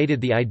Hick collated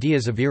the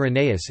ideas of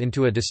Irenaeus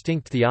into a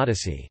distinct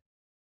theodicy.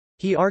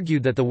 He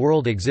argued that the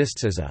world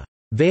exists as a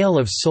veil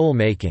of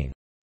soul-making,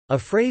 a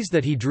phrase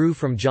that he drew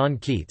from John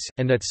Keats,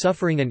 and that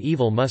suffering and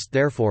evil must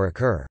therefore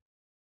occur.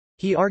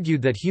 He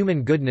argued that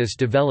human goodness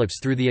develops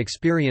through the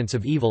experience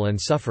of evil and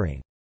suffering.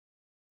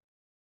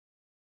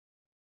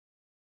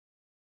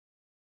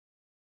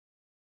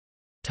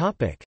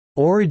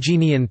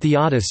 Origenian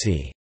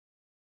theodicy.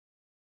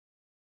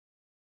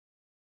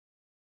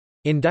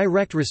 In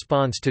direct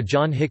response to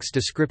John Hick's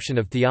description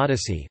of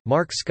theodicy,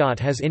 Mark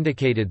Scott has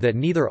indicated that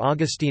neither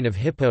Augustine of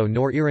Hippo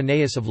nor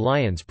Irenaeus of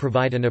Lyons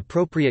provide an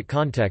appropriate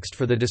context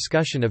for the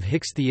discussion of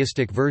Hick's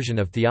theistic version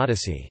of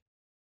theodicy.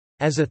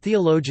 As a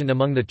theologian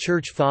among the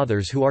Church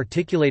Fathers who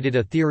articulated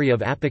a theory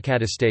of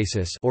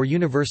apokatastasis or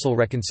universal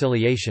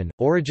reconciliation,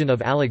 Origen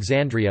of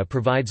Alexandria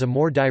provides a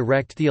more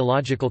direct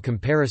theological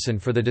comparison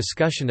for the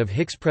discussion of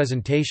Hick's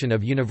presentation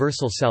of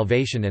universal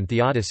salvation and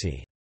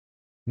theodicy.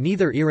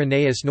 Neither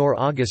Irenaeus nor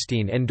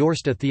Augustine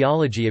endorsed a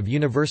theology of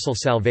universal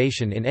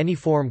salvation in any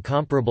form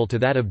comparable to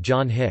that of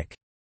John Hick.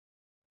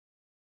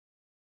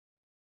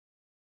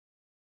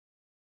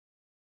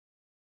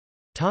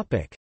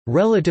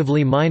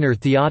 Relatively minor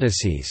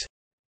theodicies.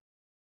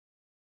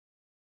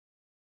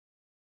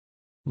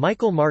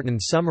 Michael Martin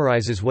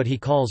summarizes what he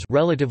calls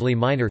relatively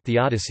minor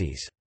theodicies.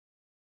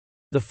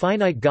 The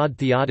finite God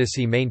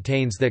theodicy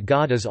maintains that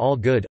God is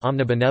all-good,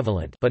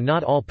 omnibenevolent, but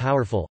not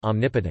all-powerful,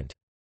 omnipotent.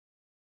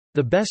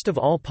 The best of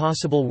all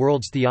possible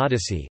worlds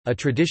theodicy, a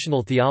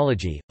traditional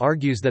theology,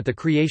 argues that the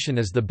creation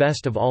is the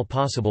best of all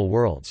possible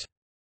worlds.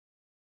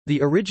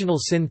 The original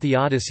sin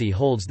theodicy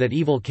holds that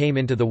evil came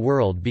into the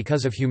world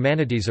because of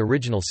humanity's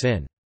original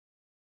sin.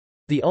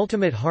 The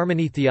ultimate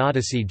harmony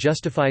theodicy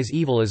justifies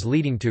evil as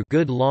leading to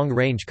good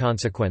long-range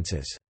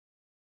consequences.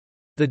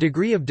 The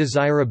degree of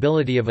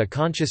desirability of a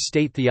conscious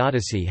state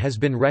theodicy has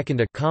been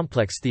reckoned a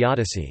complex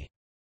theodicy.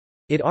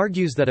 It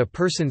argues that a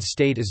person's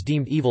state is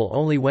deemed evil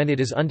only when it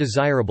is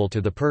undesirable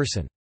to the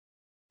person.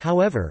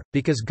 However,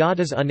 because God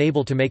is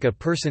unable to make a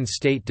person's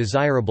state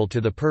desirable to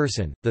the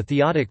person, the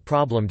theodic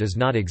problem does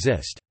not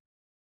exist.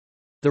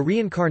 The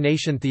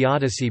reincarnation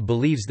theodicy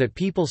believes that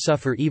people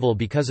suffer evil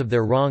because of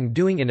their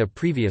wrong-doing in a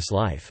previous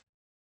life.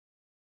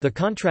 The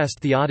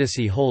contrast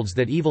theodicy holds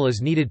that evil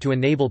is needed to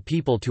enable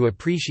people to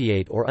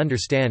appreciate or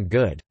understand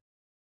good.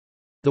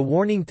 The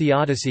warning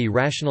theodicy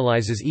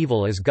rationalizes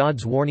evil as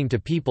God's warning to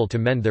people to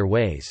mend their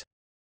ways.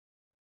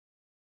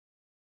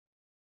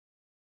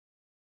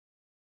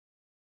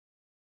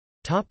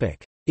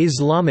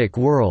 Islamic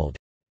world.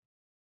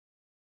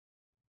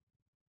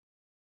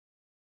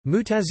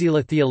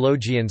 Mu'tazila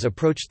theologians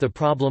approached the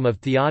problem of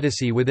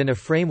theodicy within a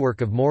framework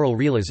of moral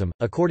realism,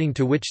 according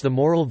to which the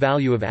moral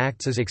value of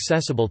acts is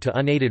accessible to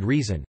unaided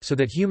reason, so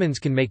that humans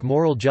can make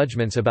moral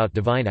judgments about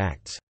divine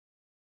acts.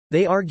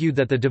 They argued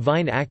that the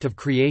divine act of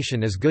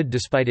creation is good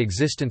despite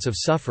existence of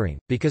suffering,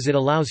 because it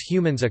allows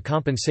humans a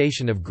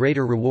compensation of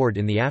greater reward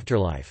in the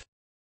afterlife.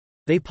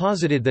 They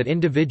posited that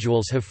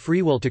individuals have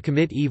free will to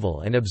commit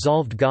evil and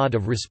absolved God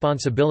of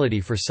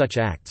responsibility for such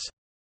acts.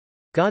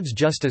 God's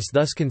justice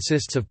thus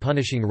consists of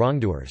punishing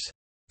wrongdoers.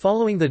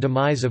 Following the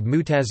demise of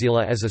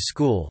Mu'tazila as a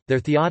school,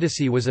 their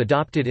theodicy was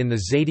adopted in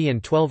the Zaydi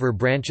and Twelver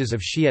branches of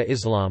Shia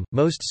Islam.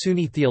 Most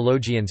Sunni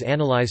theologians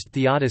analyzed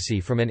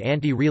theodicy from an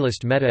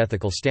anti-realist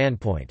metaethical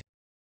standpoint.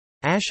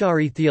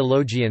 Ash'ari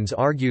theologians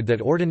argued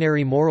that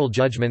ordinary moral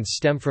judgments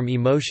stem from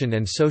emotion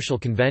and social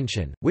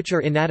convention, which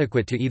are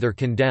inadequate to either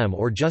condemn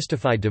or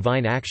justify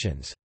divine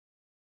actions.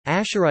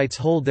 Ash'arites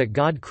hold that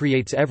God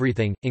creates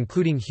everything,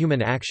 including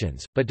human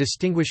actions, but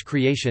distinguish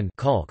creation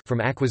from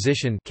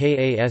acquisition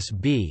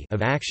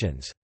of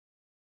actions.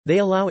 They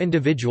allow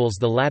individuals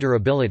the latter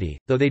ability,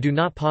 though they do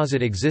not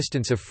posit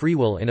existence of free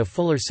will in a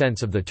fuller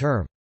sense of the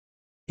term.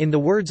 In the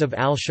words of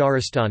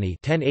al-Shahrastani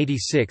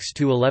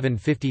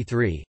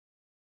 (1086–1153),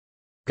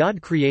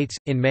 God creates,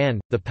 in man,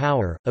 the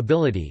power,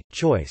 ability,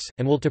 choice,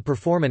 and will to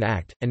perform an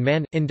act, and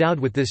man, endowed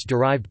with this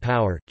derived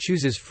power,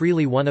 chooses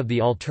freely one of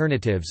the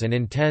alternatives and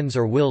intends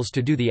or wills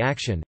to do the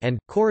action, and,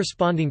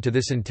 corresponding to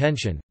this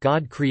intention,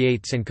 God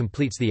creates and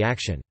completes the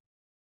action.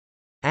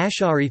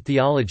 Ash'ari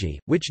theology,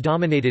 which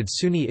dominated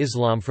Sunni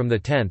Islam from the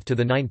 10th to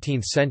the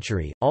 19th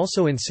century,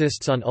 also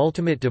insists on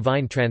ultimate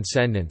divine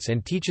transcendence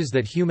and teaches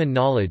that human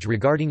knowledge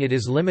regarding it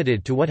is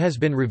limited to what has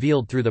been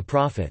revealed through the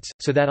prophets,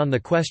 so that on the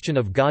question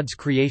of God's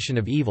creation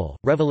of evil,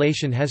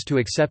 revelation has to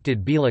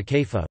accepted bila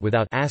kayfa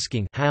without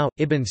asking how.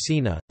 Ibn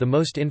Sina, the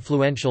most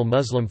influential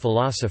Muslim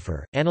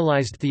philosopher,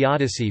 analyzed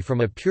theodicy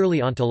from a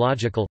purely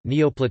ontological,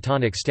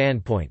 Neoplatonic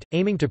standpoint,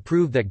 aiming to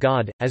prove that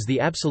God, as the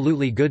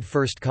absolutely good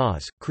first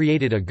cause,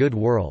 created a good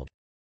world.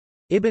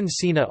 Ibn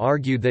Sina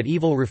argued that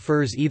evil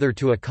refers either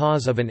to a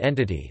cause of an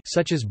entity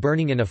such as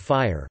burning in a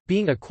fire,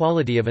 being a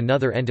quality of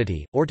another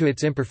entity, or to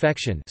its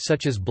imperfection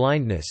such as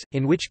blindness,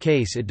 in which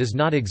case it does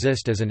not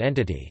exist as an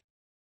entity.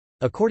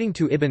 According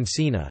to Ibn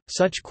Sina,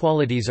 such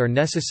qualities are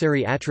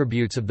necessary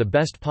attributes of the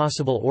best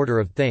possible order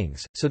of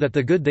things, so that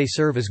the good they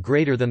serve is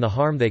greater than the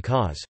harm they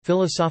cause.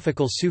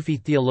 Philosophical Sufi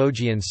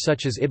theologians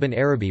such as Ibn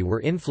Arabi were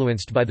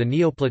influenced by the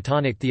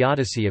Neoplatonic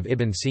theodicy of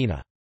Ibn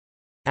Sina.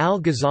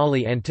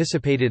 Al-Ghazali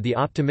anticipated the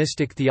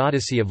optimistic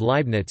theodicy of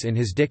Leibniz in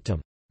his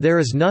dictum, "There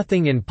is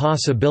nothing in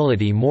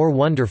possibility more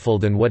wonderful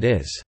than what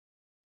is."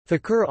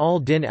 Fakhr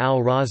al-Din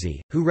al-Razi,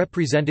 who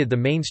represented the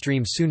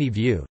mainstream Sunni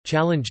view,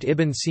 challenged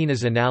Ibn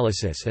Sina's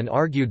analysis and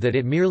argued that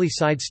it merely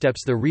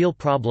sidesteps the real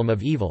problem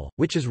of evil,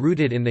 which is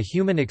rooted in the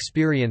human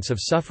experience of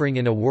suffering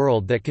in a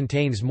world that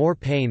contains more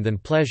pain than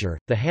pleasure.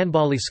 The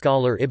Hanbali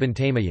scholar Ibn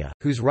Taymiyyah,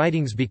 whose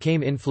writings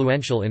became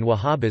influential in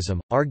Wahhabism,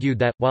 argued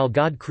that, while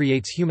God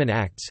creates human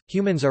acts,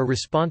 humans are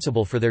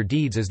responsible for their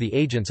deeds as the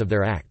agents of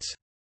their acts.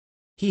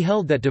 He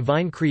held that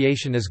divine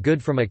creation is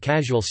good from a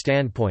casual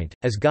standpoint,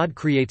 as God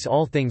creates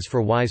all things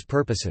for wise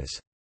purposes.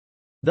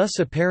 Thus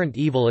apparent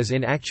evil is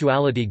in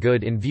actuality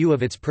good in view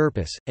of its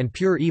purpose, and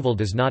pure evil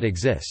does not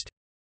exist.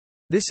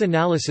 This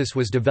analysis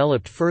was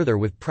developed further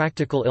with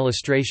practical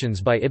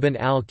illustrations by Ibn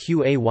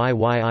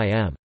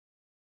al-Qayyim.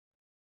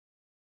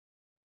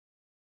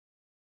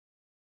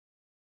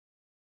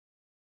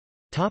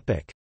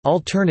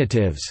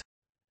 Alternatives.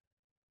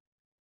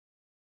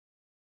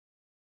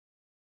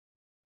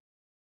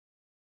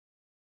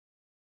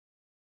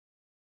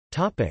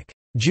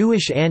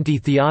 Jewish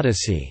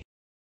anti-theodicy.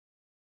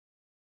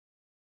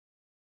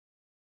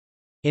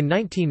 In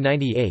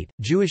 1998,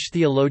 Jewish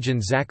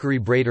theologian Zachary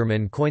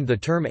Braderman coined the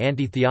term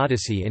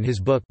anti-theodicy in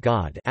his book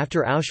God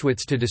After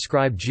Auschwitz to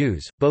describe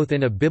Jews, both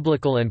in a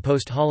biblical and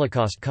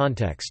post-Holocaust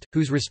context,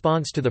 whose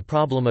response to the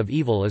problem of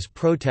evil is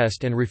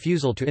protest and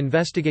refusal to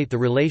investigate the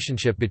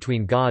relationship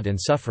between God and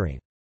suffering.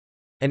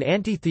 An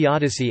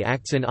anti-theodicy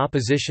acts in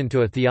opposition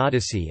to a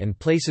theodicy and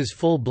places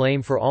full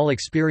blame for all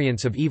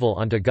experience of evil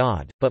onto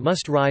God, but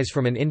must rise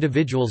from an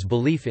individual's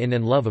belief in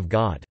and love of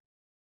God.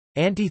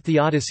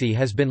 Anti-theodicy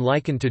has been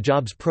likened to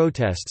Job's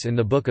protests in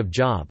the Book of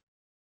Job.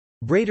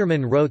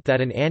 Braderman wrote that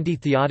an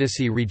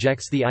anti-theodicy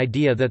rejects the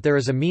idea that there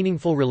is a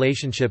meaningful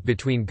relationship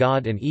between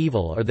God and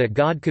evil or that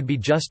God could be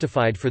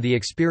justified for the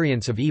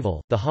experience of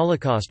evil. The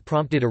Holocaust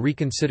prompted a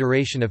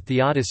reconsideration of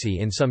theodicy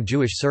in some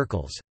Jewish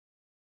circles.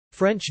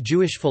 French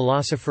Jewish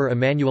philosopher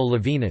Emmanuel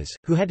Levinas,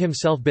 who had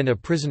himself been a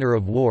prisoner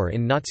of war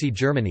in Nazi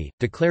Germany,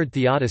 declared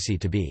theodicy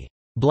to be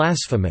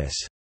blasphemous,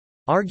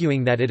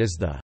 arguing that it is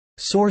the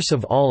source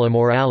of all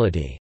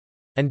immorality,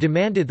 and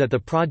demanded that the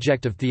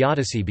project of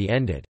theodicy be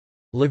ended.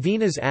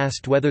 Levinas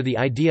asked whether the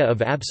idea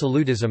of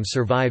absolutism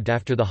survived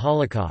after the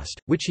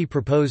Holocaust, which he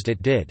proposed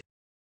it did.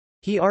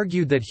 He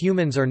argued that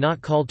humans are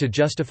not called to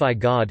justify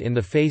God in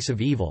the face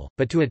of evil,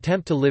 but to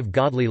attempt to live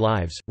godly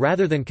lives,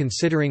 rather than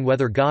considering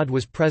whether God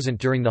was present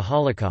during the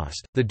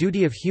Holocaust. The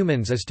duty of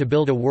humans is to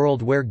build a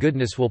world where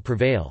goodness will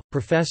prevail.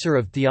 Professor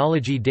of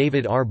theology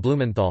David R.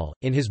 Blumenthal,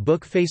 in his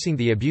book Facing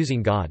the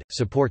Abusing God,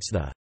 supports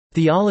the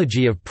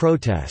theology of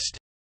protest,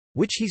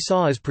 which he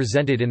saw as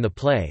presented in the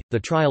play, The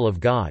Trial of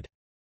God.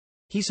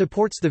 He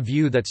supports the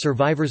view that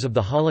survivors of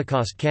the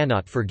Holocaust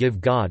cannot forgive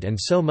God and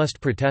so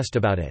must protest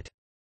about it.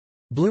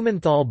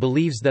 Blumenthal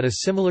believes that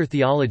a similar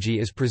theology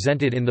is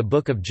presented in the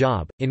Book of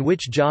Job, in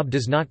which Job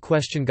does not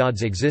question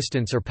God's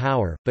existence or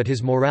power, but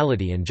his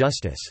morality and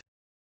justice.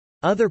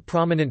 Other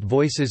prominent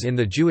voices in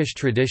the Jewish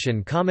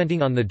tradition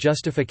commenting on the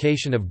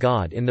justification of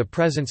God in the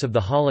presence of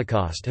the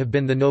Holocaust have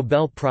been the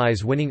Nobel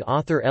Prize-winning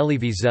author Elie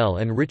Wiesel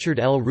and Richard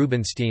L.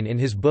 Rubinstein in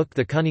his book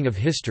The Cunning of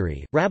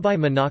History. Rabbi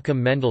Menachem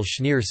Mendel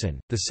Schneerson,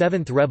 the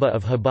seventh Rebbe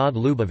of Chabad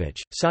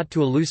Lubavitch, sought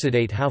to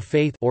elucidate how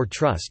faith or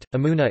trust,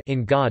 emunah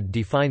in God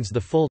defines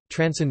the full,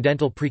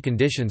 transcendental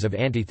preconditions of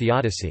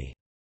anti-theodicy.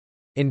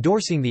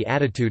 Endorsing the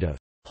attitude of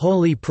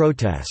holy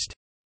protest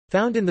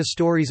found in the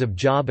stories of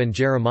Job and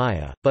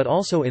Jeremiah, but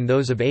also in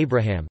those of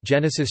Abraham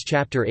Genesis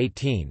chapter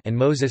 18 and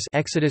Moses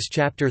Exodus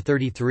chapter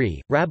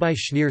 33, Rabbi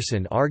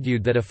Schneerson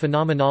argued that a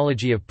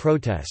phenomenology of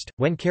protest,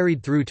 when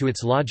carried through to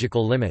its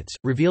logical limits,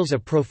 reveals a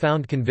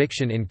profound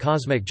conviction in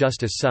cosmic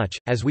justice such,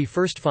 as we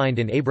first find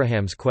in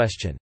Abraham's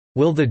question,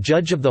 "Will the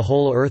judge of the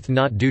whole earth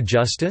not do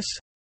justice?"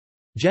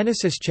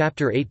 Genesis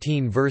chapter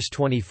 18 verse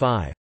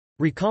 25.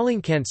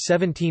 Recalling Kant's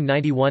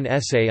 1791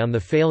 essay on the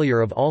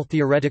failure of all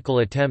theoretical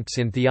attempts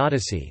in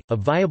theodicy, a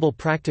viable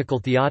practical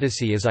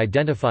theodicy is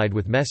identified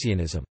with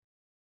messianism.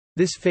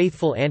 This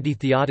faithful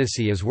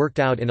anti-theodicy is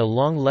worked out in a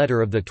long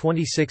letter of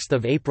 26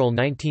 April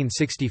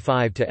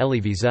 1965 to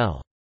Elie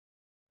Wiesel.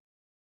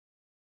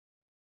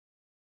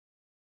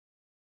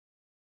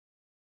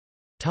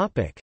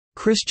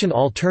 Christian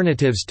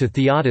alternatives to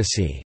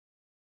theodicy.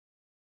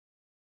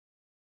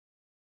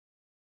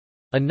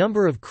 A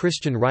number of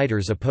Christian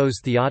writers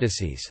oppose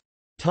theodicies.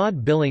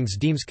 Todd Billings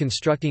deems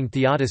constructing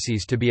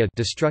theodicies to be a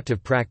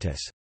destructive practice.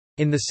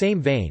 In the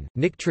same vein,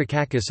 Nick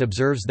Trakakis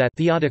observes that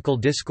theodical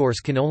discourse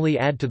can only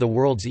add to the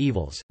world's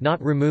evils,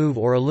 not remove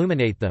or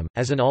illuminate them.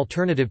 As an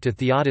alternative to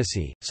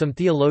theodicy, some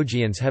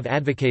theologians have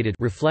advocated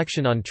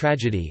reflection on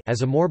tragedy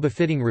as a more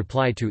befitting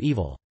reply to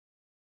evil.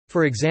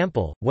 For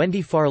example,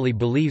 Wendy Farley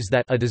believes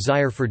that a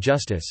desire for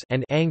justice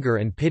and anger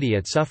and pity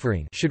at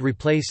suffering should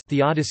replace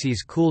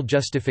theodicy's cool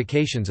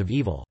justifications of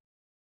evil.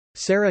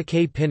 Sarah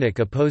K. Pinnock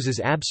opposes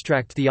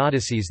abstract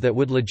theodicies that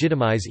would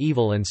legitimize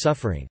evil and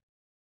suffering.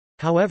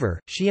 However,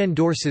 she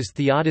endorses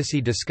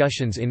theodicy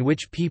discussions in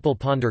which people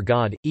ponder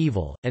God,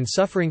 evil, and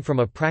suffering from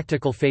a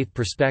practical faith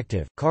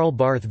perspective. Karl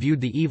Barth viewed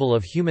the evil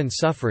of human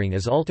suffering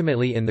as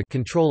ultimately in the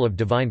control of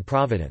divine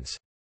providence.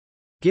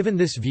 Given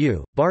this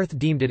view, Barth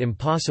deemed it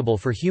impossible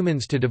for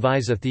humans to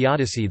devise a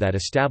theodicy that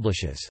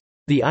establishes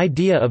the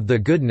idea of the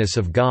goodness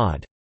of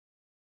God.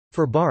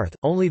 For Barth,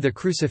 only the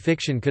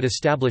crucifixion could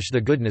establish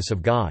the goodness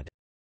of God.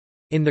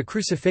 In the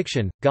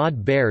crucifixion,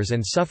 God bears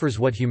and suffers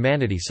what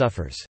humanity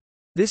suffers.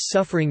 This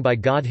suffering by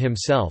God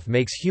himself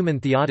makes human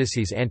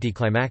theodicies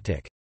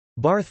anticlimactic.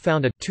 Barth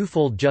found a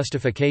twofold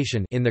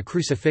justification in the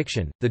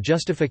crucifixion, the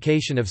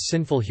justification of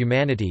sinful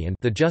humanity and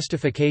the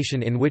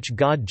justification in which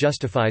God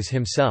justifies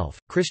himself.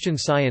 Christian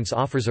Science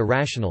offers a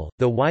rational,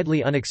 though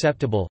widely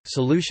unacceptable,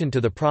 solution to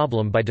the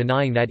problem by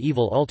denying that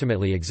evil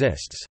ultimately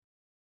exists.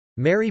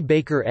 Mary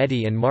Baker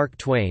Eddy and Mark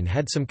Twain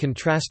had some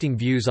contrasting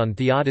views on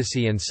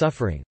theodicy and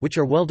suffering, which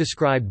are well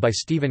described by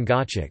Stephen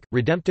Gottschalk.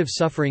 Redemptive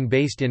suffering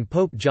based in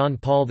Pope John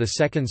Paul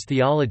II's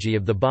theology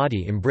of the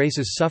body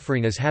embraces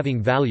suffering as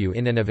having value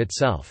in and of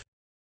itself.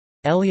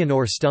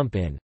 Eleanor Stump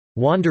in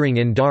Wandering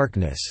in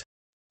Darkness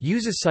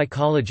uses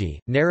psychology,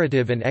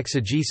 narrative and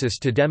exegesis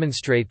to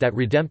demonstrate that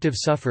redemptive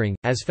suffering,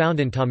 as found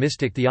in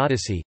Thomistic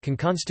theodicy, can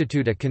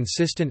constitute a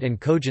consistent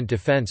and cogent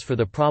defense for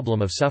the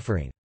problem of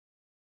suffering.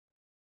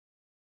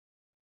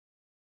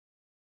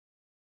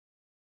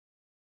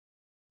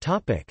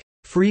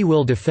 Free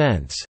will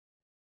defense.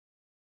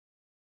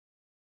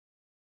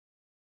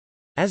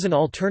 As an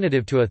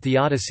alternative to a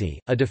theodicy,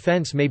 a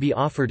defense may be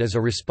offered as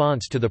a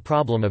response to the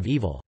problem of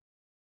evil.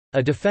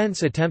 A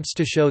defense attempts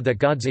to show that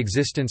God's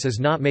existence is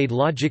not made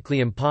logically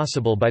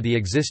impossible by the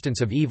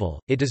existence of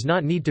evil, it does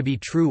not need to be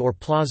true or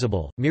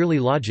plausible, merely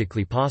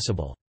logically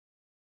possible.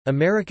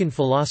 American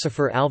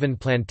philosopher Alvin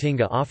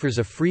Plantinga offers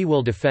a free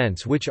will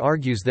defense which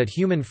argues that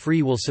human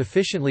free will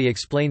sufficiently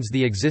explains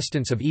the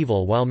existence of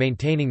evil while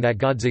maintaining that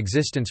God's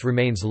existence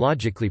remains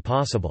logically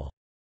possible.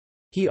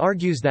 He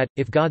argues that,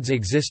 if God's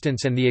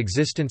existence and the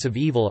existence of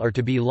evil are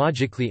to be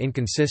logically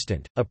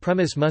inconsistent, a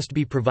premise must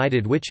be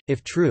provided which,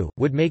 if true,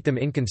 would make them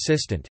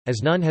inconsistent.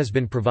 As none has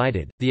been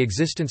provided, the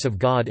existence of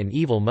God and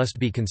evil must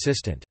be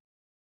consistent.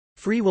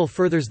 Free will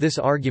furthers this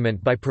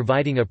argument by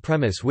providing a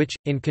premise which,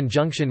 in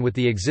conjunction with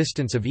the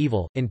existence of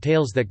evil,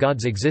 entails that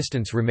God's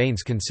existence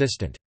remains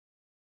consistent.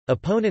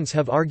 Opponents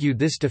have argued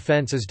this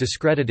defense is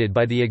discredited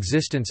by the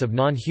existence of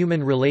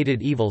non-human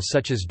related evils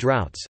such as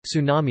droughts,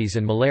 tsunamis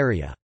and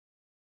malaria.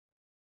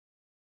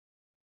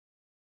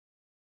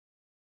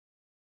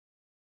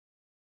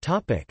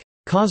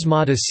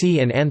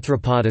 Cosmodicy and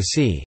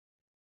anthropodicy.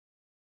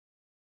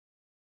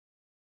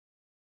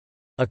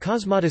 A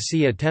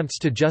cosmodicy attempts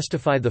to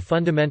justify the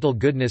fundamental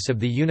goodness of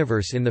the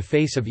universe in the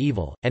face of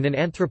evil, and an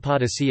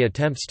anthropodicy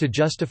attempts to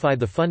justify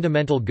the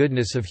fundamental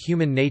goodness of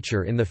human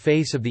nature in the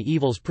face of the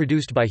evils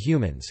produced by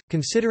humans.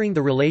 Considering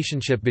the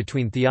relationship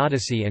between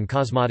theodicy and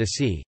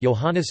cosmodicy,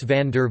 Johannes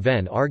van der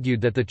Ven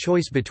argued that the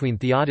choice between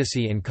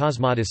theodicy and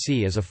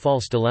cosmodicy is a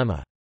false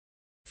dilemma.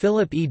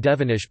 Philip E.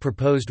 Devenish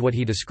proposed what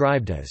he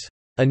described as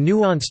a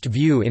nuanced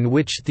view in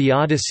which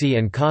theodicy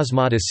and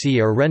cosmodicy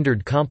are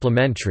rendered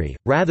complementary,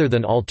 rather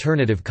than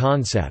alternative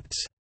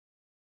concepts.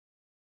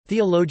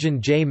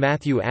 Theologian J.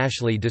 Matthew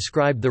Ashley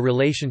described the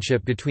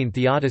relationship between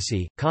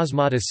theodicy,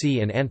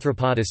 cosmodicy and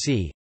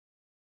anthropodicy.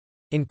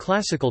 In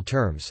classical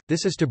terms,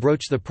 this is to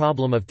broach the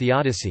problem of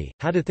theodicy,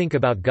 how to think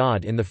about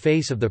God in the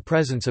face of the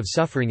presence of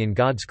suffering in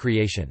God's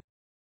creation.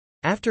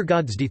 After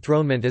God's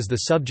dethronement as the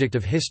subject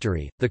of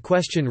history, the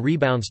question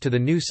rebounds to the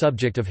new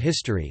subject of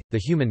history, the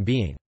human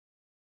being.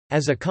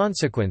 As a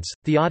consequence,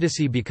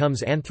 theodicy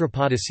becomes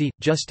anthropodicy,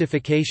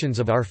 justifications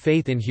of our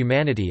faith in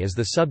humanity as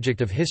the subject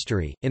of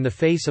history, in the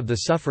face of the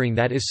suffering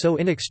that is so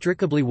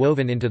inextricably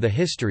woven into the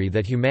history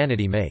that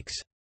humanity makes.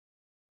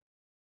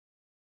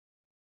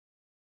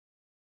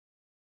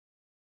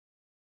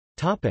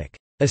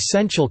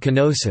 Essential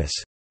kenosis.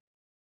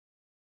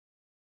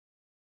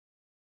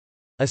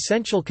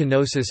 Essential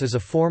kenosis is a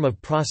form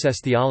of process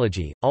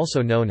theology,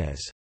 also known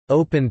as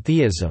open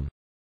theism,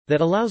 that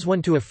allows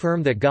one to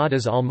affirm that God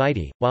is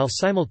almighty, while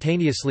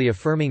simultaneously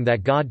affirming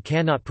that God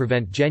cannot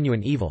prevent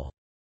genuine evil.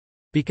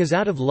 Because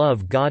out of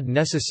love God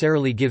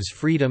necessarily gives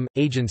freedom,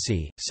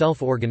 agency,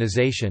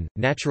 self-organization,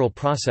 natural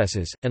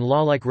processes, and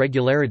law-like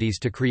regularities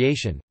to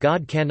creation,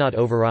 God cannot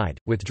override,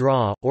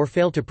 withdraw, or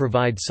fail to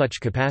provide such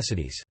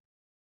capacities.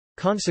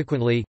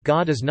 Consequently,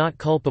 God is not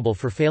culpable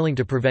for failing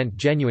to prevent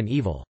genuine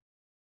evil.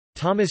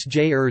 Thomas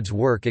J. Erd's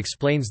work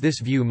explains this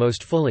view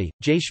most fully.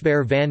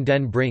 Gijsbergen van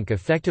den Brink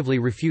effectively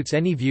refutes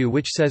any view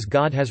which says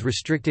God has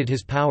restricted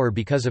his power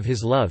because of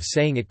his love,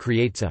 saying it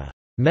creates a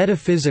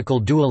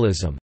metaphysical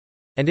dualism,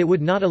 and it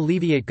would not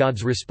alleviate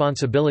God's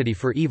responsibility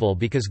for evil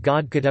because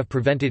God could have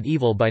prevented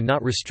evil by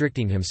not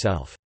restricting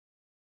himself.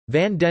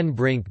 Van den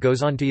Brink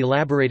goes on to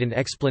elaborate an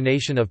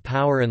explanation of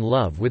power and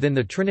love within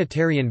the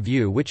Trinitarian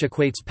view, which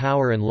equates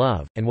power and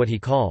love, and what he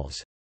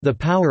calls the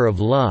power of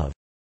love,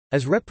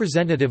 as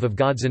representative of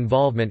God's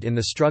involvement in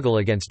the struggle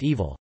against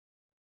evil.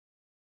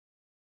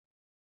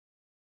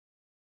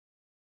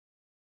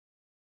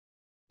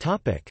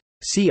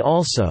 See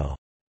also: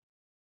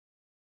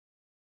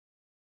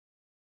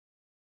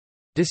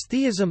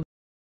 Dystheism,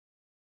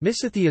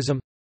 Misotheism,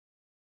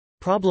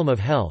 Problem of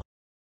hell,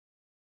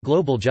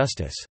 Global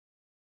justice.